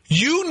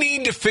you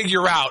need to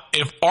figure out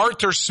if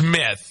Arthur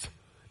Smith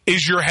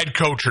is your head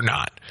coach or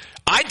not.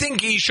 I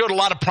think he showed a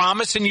lot of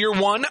promise in year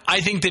 1.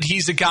 I think that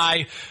he's a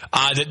guy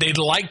that they'd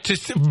like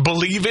to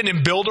believe in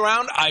and build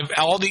around.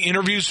 All the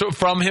interviews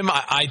from him,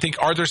 I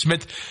think Arthur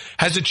Smith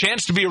has a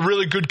chance to be a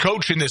really good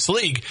coach in this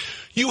league.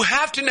 You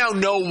have to now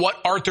know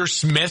what Arthur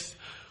Smith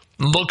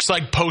looks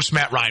like post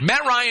Matt Ryan.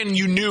 Matt Ryan,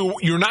 you knew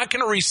you're not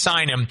going to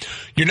re-sign him.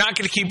 You're not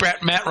going to keep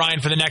Matt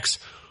Ryan for the next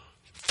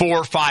 4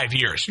 or 5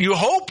 years. You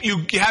hope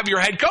you have your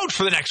head coach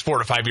for the next 4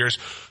 to 5 years.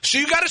 So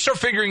you got to start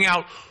figuring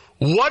out,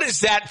 what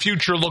does that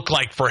future look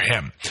like for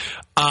him?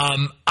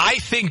 I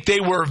think they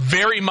were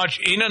very much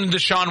in on the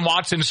Deshaun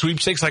Watson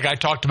sweepstakes, like I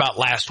talked about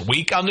last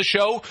week on the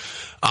show.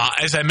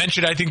 As I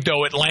mentioned, I think,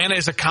 though, Atlanta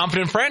is a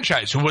confident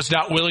franchise who was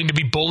not willing to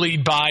be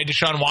bullied by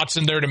Deshaun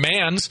Watson, their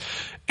demands,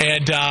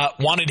 and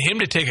wanted him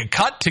to take a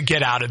cut to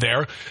get out of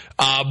there,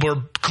 where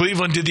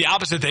Cleveland did the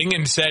opposite thing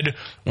and said,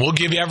 we'll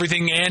give you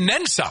everything and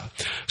then some.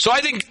 So I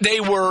think they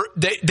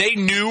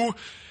knew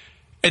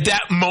at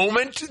that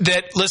moment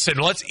that, listen,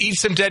 let's eat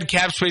some dead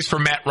cap space for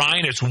Matt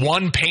Ryan. It's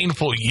 1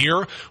 painful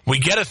year. We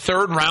get a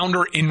 3rd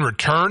rounder in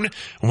return.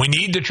 We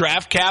need the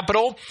draft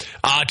capital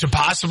to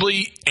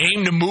possibly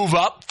aim to move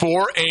up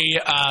for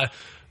a,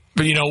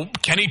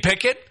 Kenny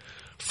Pickett,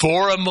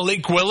 for a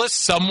Malik Willis,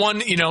 someone,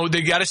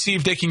 they got to see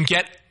if they can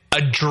get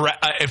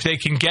aggressive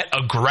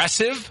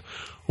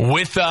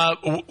with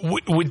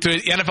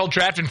the NFL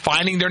draft and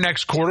finding their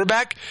next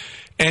quarterback.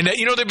 And,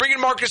 they bring in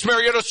Marcus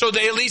Mariota, so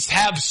they at least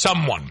have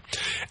someone.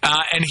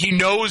 And he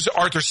knows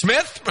Arthur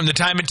Smith from the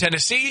time in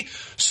Tennessee,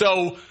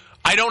 so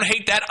I don't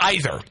hate that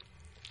either.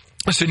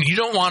 Listen, you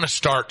don't want to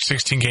start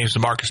 16 games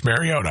with Marcus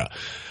Mariota.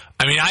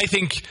 I mean, I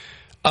think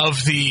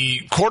of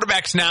the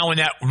quarterbacks now in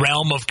that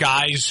realm of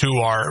guys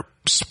who are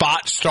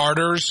spot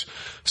starters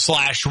 /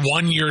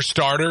 1-year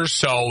starters,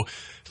 so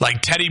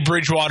like Teddy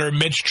Bridgewater,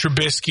 Mitch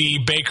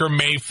Trubisky, Baker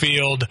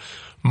Mayfield,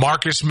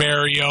 Marcus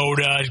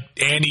Mariota,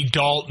 Andy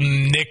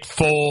Dalton, Nick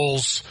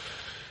Foles,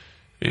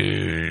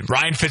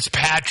 Ryan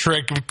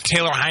Fitzpatrick,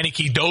 Taylor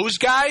Heineke, those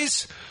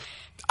guys,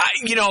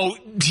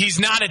 he's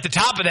not at the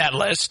top of that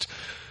list.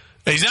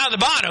 He's not at the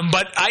bottom,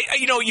 but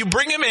you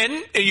bring him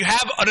in and you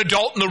have an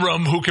adult in the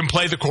room who can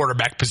play the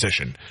quarterback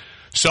position.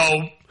 So,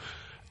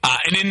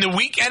 and in the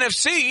weak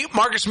NFC,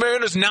 Marcus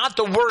Mariota is not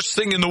the worst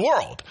thing in the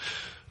world.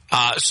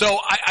 So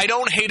I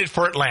don't hate it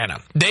for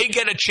Atlanta. They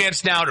get a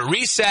chance now to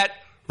reset,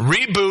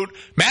 reboot.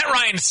 Matt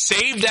Ryan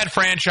saved that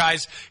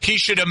franchise. He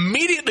should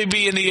immediately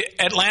be in the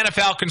Atlanta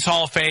Falcons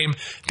Hall of Fame,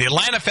 the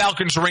Atlanta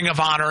Falcons Ring of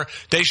Honor.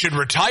 They should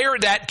retire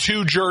that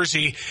 2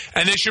 jersey,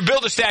 and they should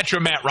build a statue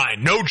of Matt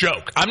Ryan. No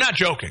joke. I'm not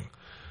joking.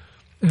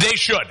 They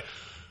should.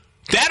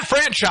 That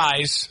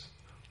franchise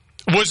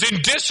was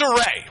in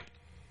disarray,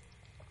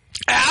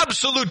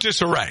 absolute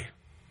disarray,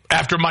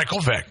 after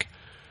Michael Vick.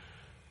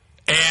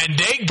 And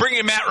they bring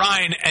in Matt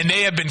Ryan, and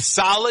they have been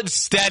solid,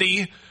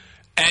 steady,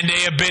 and they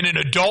have been an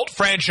adult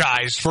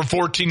franchise for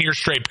 14 years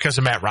straight because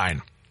of Matt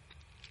Ryan.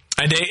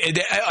 And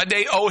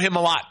they owe him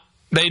a lot.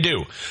 They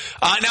do.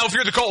 Now, if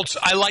you're the Colts,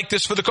 I like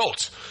this for the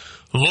Colts.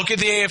 Look at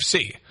the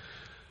AFC.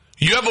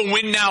 You have a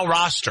win-now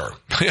roster.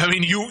 I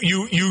mean,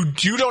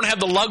 you don't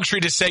have the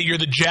luxury to say you're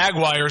the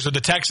Jaguars or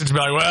the Texans and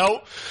be like,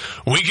 well,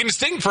 we can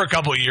stink for a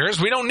couple of years.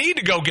 We don't need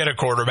to go get a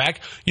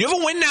quarterback. You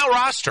have a win-now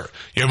roster.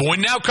 You have a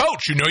win-now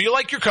coach. You know you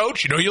like your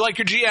coach. You know you like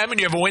your GM, and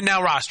you have a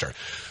win-now roster.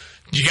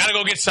 You got to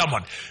go get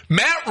someone.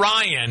 Matt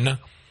Ryan,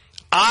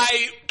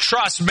 I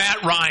trust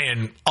Matt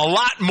Ryan a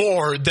lot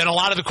more than a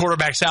lot of the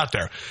quarterbacks out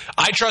there.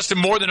 I trust him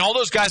more than all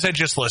those guys I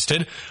just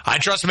listed. I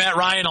trust Matt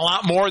Ryan a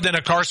lot more than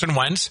a Carson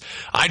Wentz.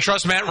 I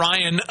trust Matt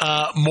Ryan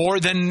more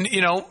than,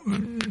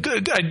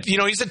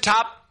 he's a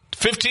top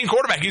 15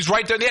 quarterback. He's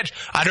right there on the edge.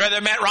 I'd rather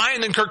have Matt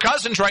Ryan than Kirk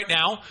Cousins right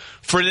now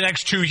for the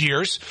next 2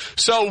 years.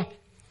 So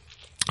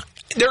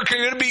they're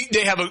going to be.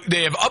 They have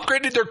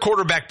upgraded their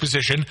quarterback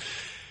position.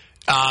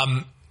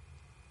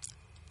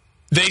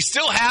 They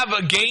still have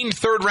a gained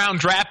third-round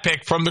draft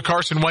pick from the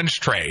Carson Wentz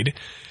trade.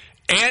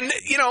 And,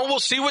 we'll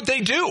see what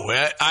they do.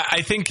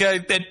 I think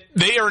that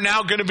they are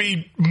now going to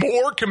be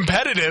more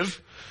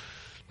competitive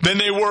than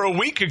they were a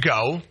week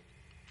ago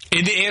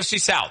in the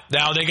AFC South.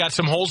 Now, they got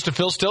some holes to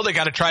fill still. They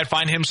got to try and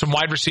find him some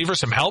wide receiver,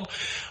 some help.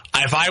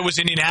 If I was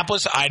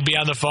Indianapolis, I'd be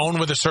on the phone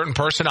with a certain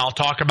person I'll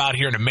talk about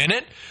here in a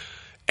minute.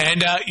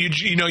 And,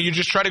 you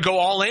just try to go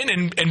all in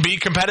and be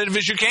competitive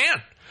as you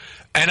can.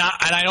 And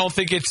I don't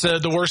think it's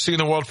the worst thing in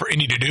the world for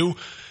Indy to do.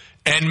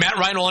 And Matt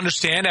Ryan will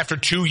understand after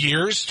 2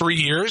 years, 3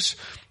 years,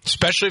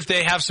 especially if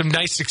they have some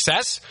nice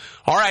success.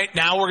 All right,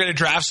 now we're going to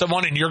draft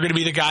someone, and you're going to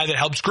be the guy that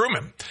helps groom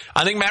him.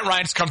 I think Matt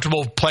Ryan's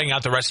comfortable playing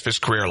out the rest of his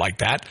career like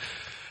that.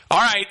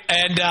 All right,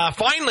 and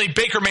finally,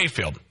 Baker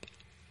Mayfield.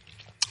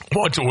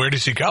 Where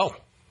does he go?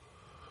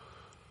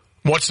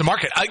 What's the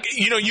market?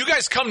 You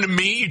guys come to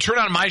me, you turn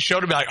on my show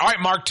to be like, all right,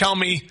 Mark, tell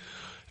me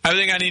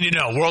everything I need to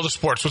know. World of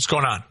sports, what's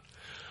going on?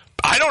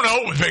 I don't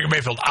know with Baker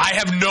Mayfield. I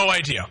have no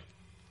idea.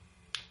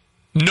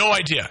 No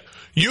idea.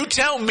 You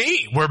tell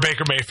me where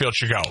Baker Mayfield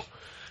should go.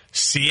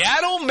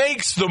 Seattle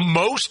makes the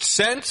most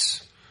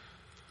sense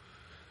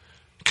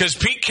because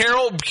Pete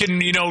Carroll can,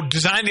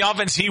 design the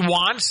offense he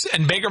wants,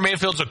 and Baker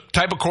Mayfield's a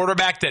type of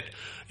quarterback that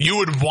you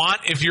would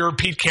want if you're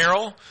Pete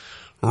Carroll.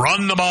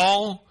 Run the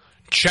ball,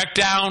 check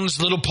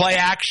downs, little play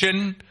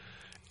action,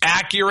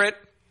 accurate.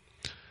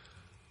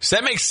 Does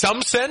that make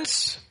some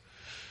sense?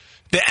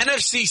 The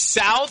NFC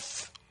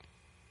South,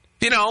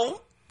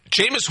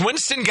 Jameis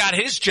Winston got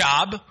his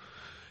job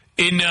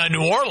in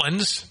New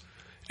Orleans,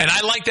 and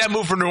I like that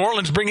move for New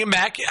Orleans. Bring him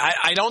back.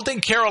 I don't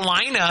think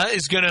Carolina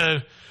is going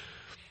to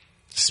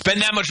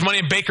spend that much money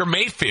on Baker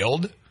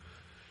Mayfield.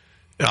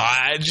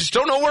 I just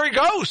don't know where he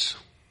goes.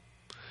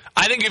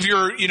 I think if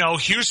you're,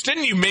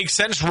 Houston, you make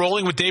sense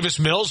rolling with Davis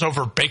Mills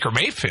over Baker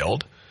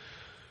Mayfield.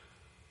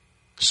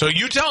 So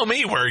you tell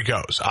me where he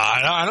goes.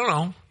 I don't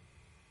know.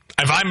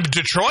 If I'm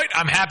Detroit,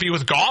 I'm happy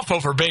with Goff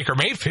over Baker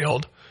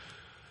Mayfield.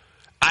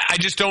 I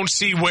just don't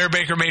see where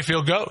Baker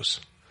Mayfield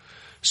goes.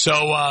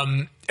 So,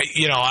 I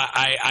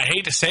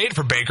hate to say it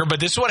for Baker,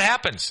 but this is what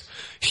happens.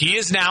 He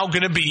is now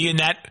going to be in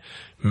that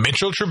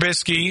Mitchell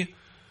Trubisky,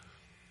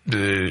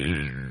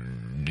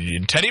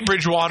 Teddy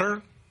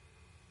Bridgewater,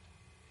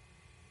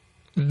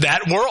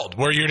 that world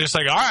where you're just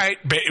like, all right,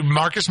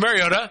 Marcus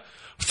Mariota,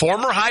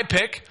 former high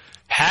pick,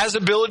 has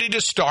ability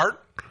to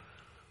start,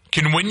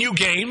 can win you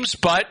games,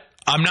 but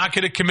I'm not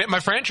going to commit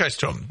my franchise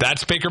to him.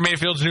 That's Baker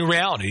Mayfield's new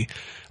reality.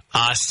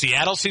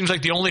 Seattle seems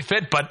like the only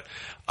fit, but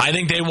I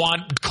think they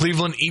want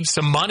Cleveland eat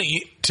some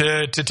money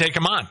to take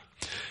him on.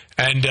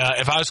 And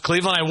if I was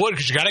Cleveland, I would,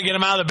 because you got to get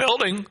him out of the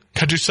building,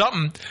 got to do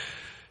something,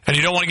 and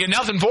you don't want to get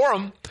nothing for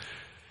him.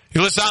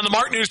 You listen on the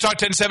Mark News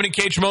Talk 1070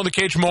 KHMO, the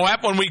KHMO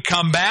app. When we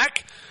come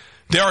back,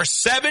 there are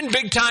 7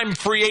 big-time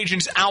free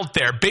agents out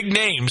there, big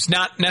names,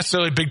 not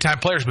necessarily big-time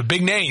players, but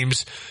big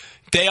names.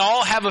 They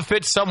all have a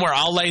fit somewhere.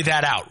 I'll lay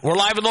that out. We're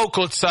live and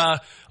local. It's on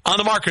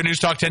the Mark News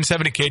Talk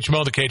 1070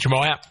 KHMO, the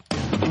KHMO app.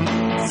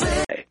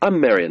 I'm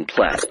Marion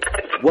Platt.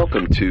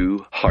 Welcome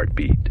to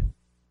Heartbeat.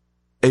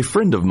 A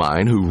friend of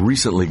mine who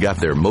recently got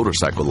their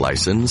motorcycle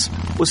license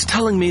was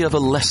telling me of a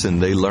lesson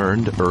they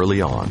learned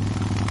early on.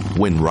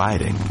 When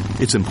riding,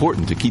 it's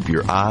important to keep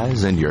your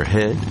eyes and your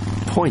head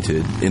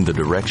pointed in the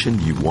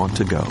direction you want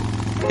to go.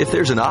 If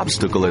there's an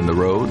obstacle in the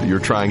road you're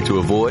trying to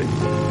avoid,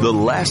 the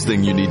last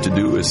thing you need to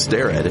do is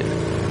stare at it.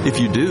 If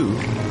you do,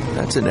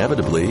 that's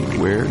inevitably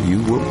where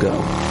you will go.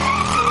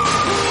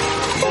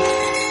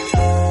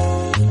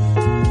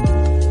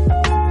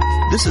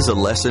 This is a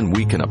lesson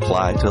we can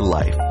apply to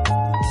life.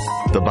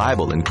 The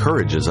Bible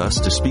encourages us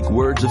to speak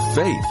words of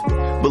faith,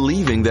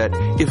 believing that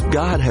if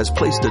God has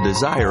placed a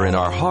desire in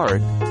our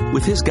heart,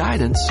 with His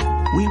guidance,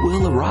 we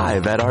will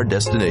arrive at our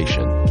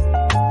destination.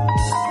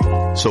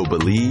 So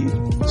believe,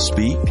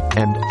 speak,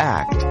 and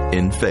act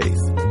in faith.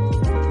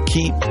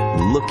 Keep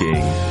looking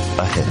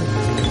ahead.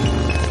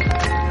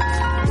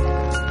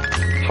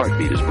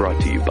 Heartbeat is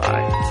brought to you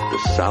by the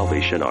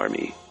Salvation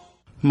Army.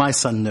 My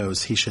son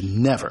knows he should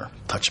never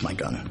touch my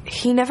gun.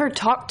 He never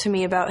talked to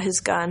me about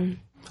his gun.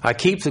 I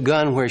keep the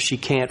gun where she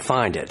can't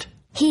find it.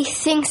 He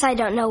thinks I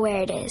don't know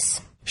where it is.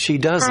 She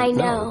doesn't I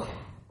know.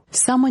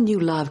 Someone you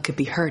love could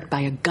be hurt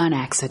by a gun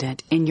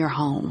accident in your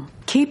home.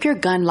 Keep your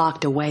gun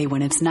locked away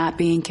when it's not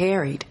being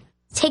carried.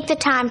 Take the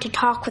time to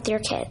talk with your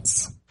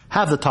kids.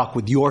 Have the talk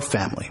with your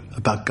family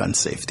about gun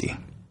safety.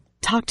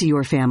 Talk to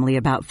your family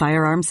about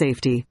firearm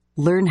safety.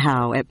 Learn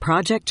how at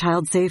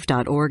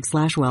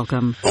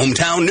projectchildsafe.org/welcome.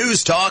 Hometown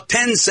News Talk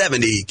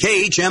 1070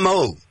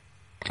 KHMO.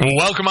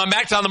 Welcome on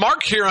back to On the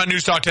Mark here on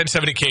News Talk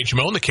 1070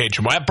 KHMO and the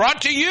KHMO app,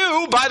 brought to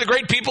you by the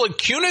great people at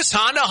Kunes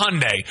Honda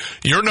Hyundai,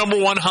 your number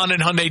one Honda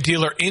and Hyundai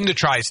dealer in the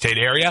tri-state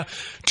area,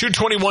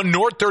 221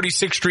 North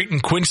 36th Street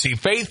in Quincy.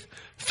 Faith,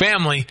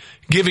 family,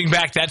 giving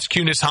back. That's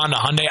Kunes Honda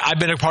Hyundai. I've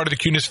been a part of the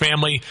Kunes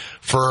family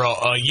for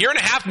a year and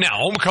a half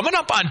now. I'm coming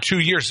up on 2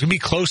 years. It's going to be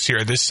close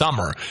here this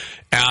summer.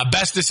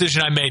 Best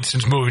decision I made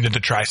since moving to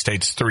the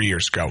tri-states 3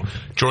 years ago.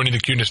 Joining the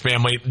Kunes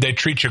family. They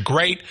treat you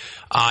great.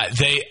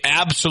 They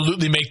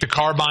absolutely make the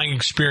car buying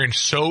experience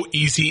so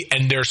easy,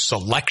 and their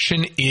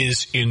selection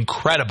is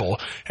incredible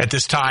at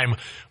this time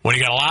when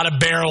you got a lot of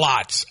bare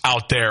lots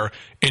out there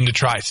in the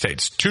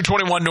tri-states.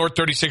 221 North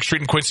 36th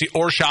Street in Quincy,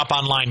 or shop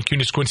online,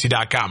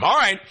 kunesquincy.com. All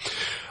right.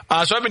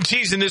 So I've been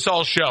teasing this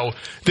all show.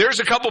 There's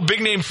a couple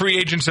big-name free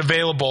agents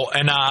available,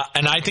 and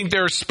I think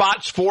there are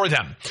spots for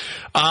them.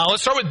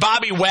 Let's start with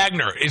Bobby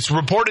Wagner. It's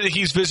reported that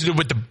he's visited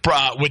with the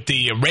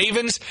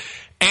Ravens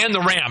and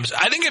the Rams.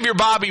 I think if you're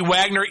Bobby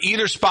Wagner,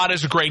 either spot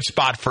is a great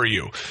spot for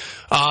you.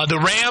 The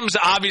Rams,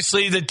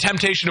 obviously, the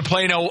temptation to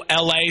play in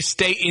L.A.,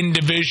 stay in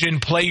division,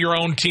 play your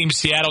own team,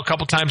 Seattle, a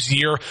couple times a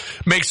year,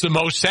 makes the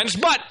most sense.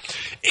 But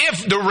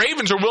if the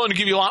Ravens are willing to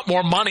give you a lot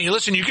more money,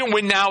 listen, you can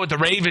win now with the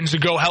Ravens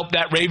and go help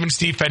that Ravens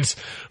defense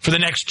for the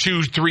next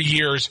 2-3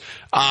 years,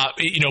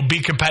 be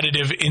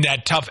competitive in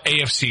that tough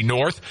AFC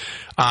North.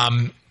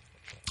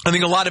 I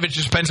think a lot of it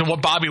just depends on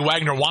what Bobby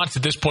Wagner wants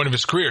at this point of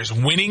his career. Is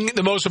winning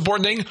the most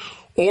important thing,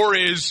 or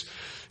is,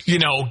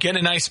 getting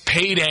a nice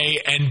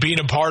payday and being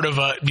a part of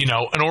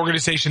an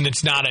organization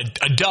that's not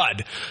a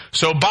dud?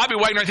 So Bobby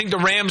Wagner, I think the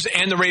Rams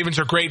and the Ravens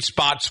are great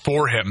spots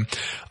for him.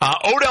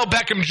 Odell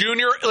Beckham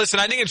Jr., listen,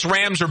 I think it's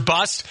Rams or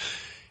bust.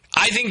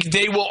 I think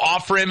they will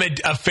offer him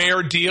a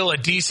fair deal, a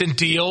decent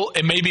deal.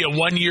 It may be a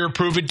 1-year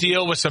prove-it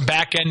deal with some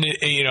back-end,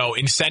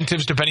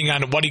 incentives depending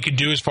on what he could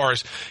do as far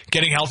as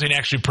getting healthy and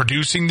actually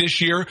producing this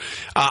year.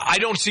 I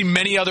don't see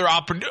many other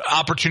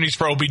opportunities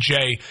for OBJ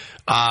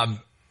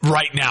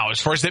right now as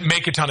far as that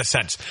make a ton of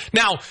sense.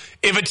 Now,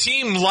 if a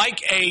team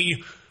like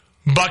a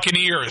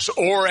Buccaneers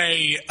or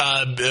a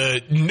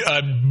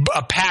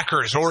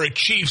Packers or a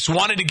Chiefs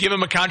wanted to give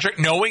him a contract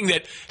knowing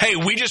that, hey,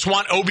 we just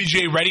want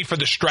OBJ ready for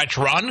the stretch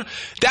run,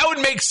 that would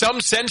make some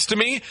sense to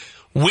me.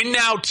 Win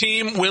now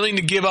team willing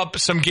to give up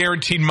some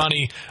guaranteed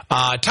money.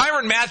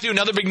 Tyrann Mathieu,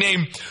 another big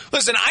name.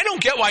 Listen, I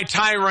don't get why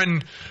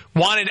Tyrann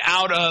wanted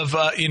out of,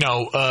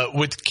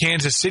 with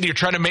Kansas City or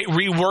trying to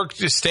rework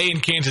to stay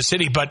in Kansas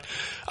City, but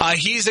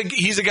he's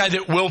a guy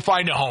that will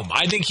find a home.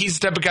 I think he's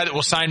the type of guy that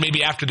will sign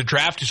maybe after the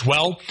draft as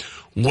well.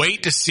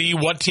 Wait to see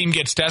what team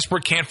gets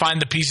desperate, can't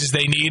find the pieces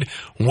they need.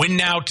 Win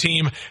now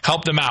team,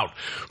 help them out.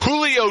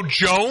 Julio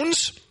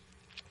Jones,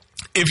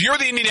 if you're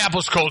the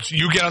Indianapolis Colts,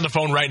 you get on the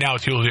phone right now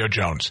with Julio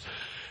Jones.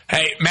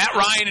 Hey, Matt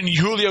Ryan and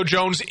Julio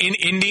Jones in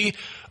Indy,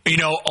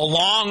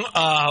 along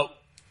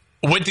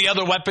with the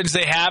other weapons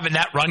they have in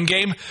that run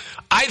game,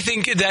 I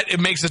think that it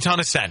makes a ton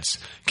of sense.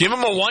 Give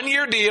him a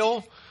 1-year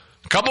deal,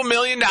 a couple $1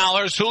 million.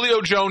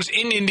 Julio Jones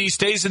in Indy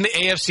stays in the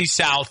AFC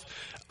South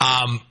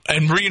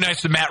and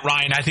reunites with Matt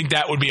Ryan. I think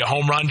that would be a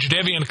home run.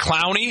 Jadeveon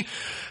Clowney.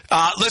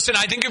 Listen,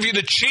 I think if you're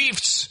the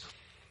Chiefs,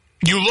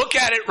 you look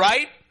at it,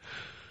 right?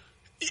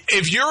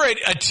 If you're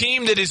a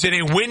team that is in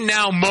a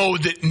win-now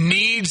mode that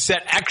needs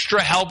that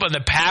extra help in the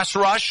pass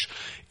rush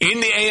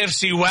in the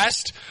AFC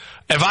West,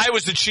 if I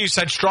was the Chiefs,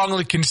 I'd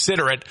strongly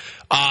consider it.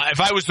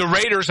 If I was the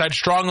Raiders, I'd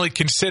strongly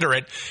consider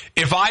it.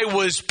 If I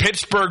was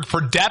Pittsburgh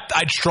for depth,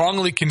 I'd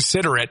strongly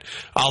consider it.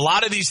 A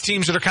lot of these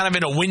teams that are kind of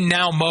in a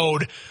win-now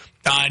mode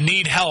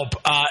need help.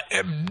 A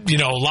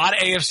lot of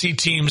AFC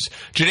teams,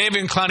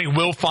 Jadeveon Clowney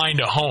will find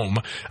a home.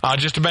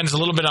 Just depends a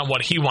little bit on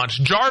what he wants.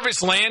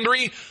 Jarvis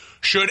Landry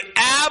should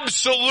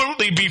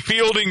absolutely be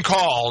fielding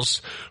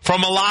calls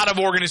from a lot of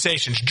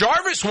organizations.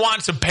 Jarvis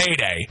wants a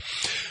payday.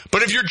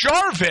 But if you're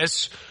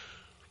Jarvis,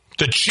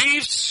 the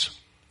Chiefs,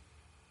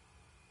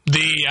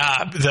 the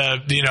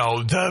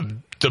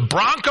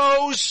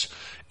Broncos,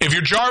 if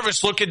you're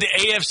Jarvis, look at the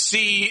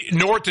AFC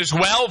North as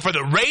well for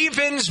the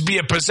Ravens, be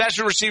a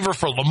possession receiver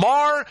for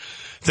Lamar.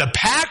 The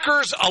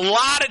Packers, a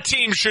lot of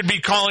teams should be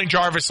calling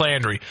Jarvis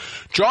Landry.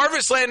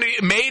 Jarvis Landry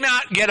may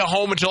not get a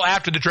home until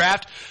after the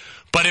draft,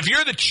 but if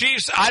you're the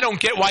Chiefs, I don't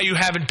get why you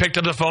haven't picked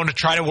up the phone to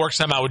try to work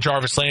something out with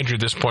Jarvis Landry at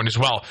this point as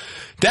well.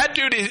 That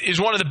dude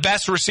is one of the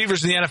best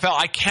receivers in the NFL.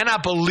 I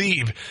cannot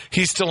believe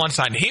he's still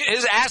unsigned.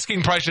 His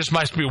asking price just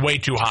must be way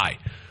too high.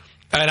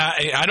 And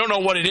I don't know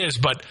what it is,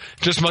 but it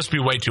just must be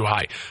way too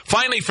high.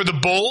 Finally, for the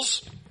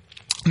Bulls,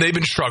 they've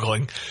been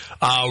struggling,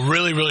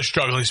 really, really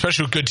struggling,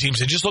 especially with good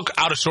teams. They just look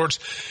out of sorts.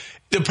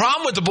 The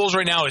problem with the Bulls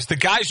right now is the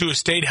guys who have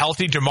stayed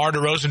healthy, DeMar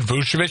DeRozan,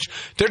 Vucevic,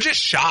 they're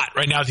just shot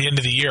right now at the end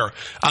of the year.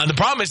 The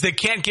problem is they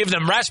can't give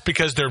them rest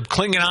because they're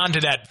clinging on to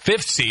that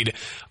 5th seed.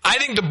 I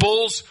think the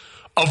Bulls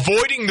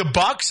avoiding the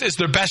Bucks is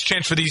their best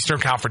chance for the Eastern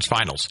Conference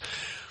Finals.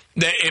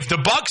 If the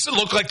Bucks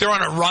look like they're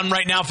on a run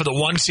right now for the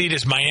 1 seed,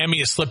 as Miami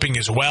is slipping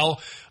as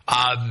well,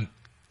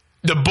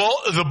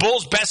 the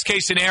Bulls' best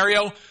case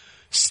scenario,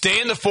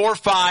 stay in the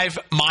 4-5,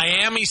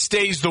 Miami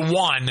stays the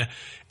 1,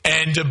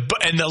 and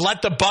to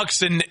let the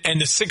Bucks and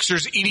the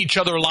Sixers eat each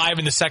other alive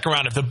in the second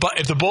round. If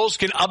the Bulls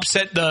can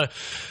upset the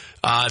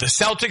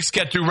Celtics,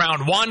 get through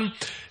round 1,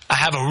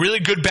 have a really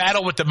good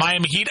battle with the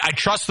Miami Heat, I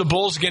trust the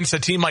Bulls against a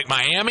team like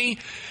Miami.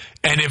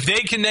 And if they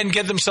can then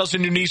get themselves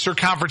into an Eastern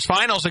Conference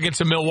Finals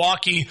against a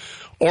Milwaukee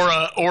or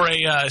a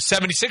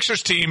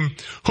 76ers team,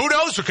 who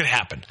knows what could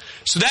happen.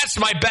 So that's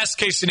my best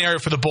case scenario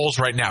for the Bulls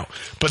right now.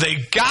 But they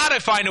got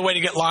to find a way to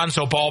get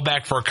Lonzo Ball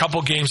back for a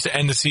couple games to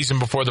end the season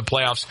before the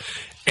playoffs.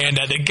 And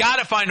they got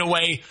to find a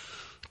way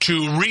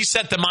to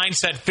reset the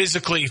mindset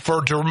physically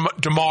for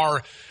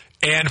DeMar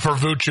and for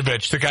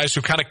Vucevic, the guys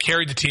who kind of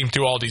carried the team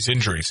through all these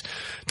injuries.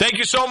 Thank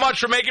you so much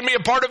for making me a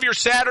part of your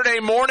Saturday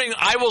morning.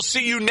 I will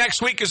see you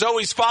next week. As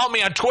always, follow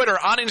me on Twitter,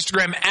 on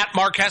Instagram, at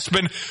Mark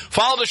Hespin.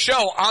 Follow the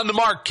show on The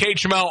Mark,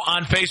 KHMO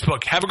on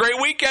Facebook. Have a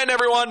great weekend,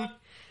 everyone.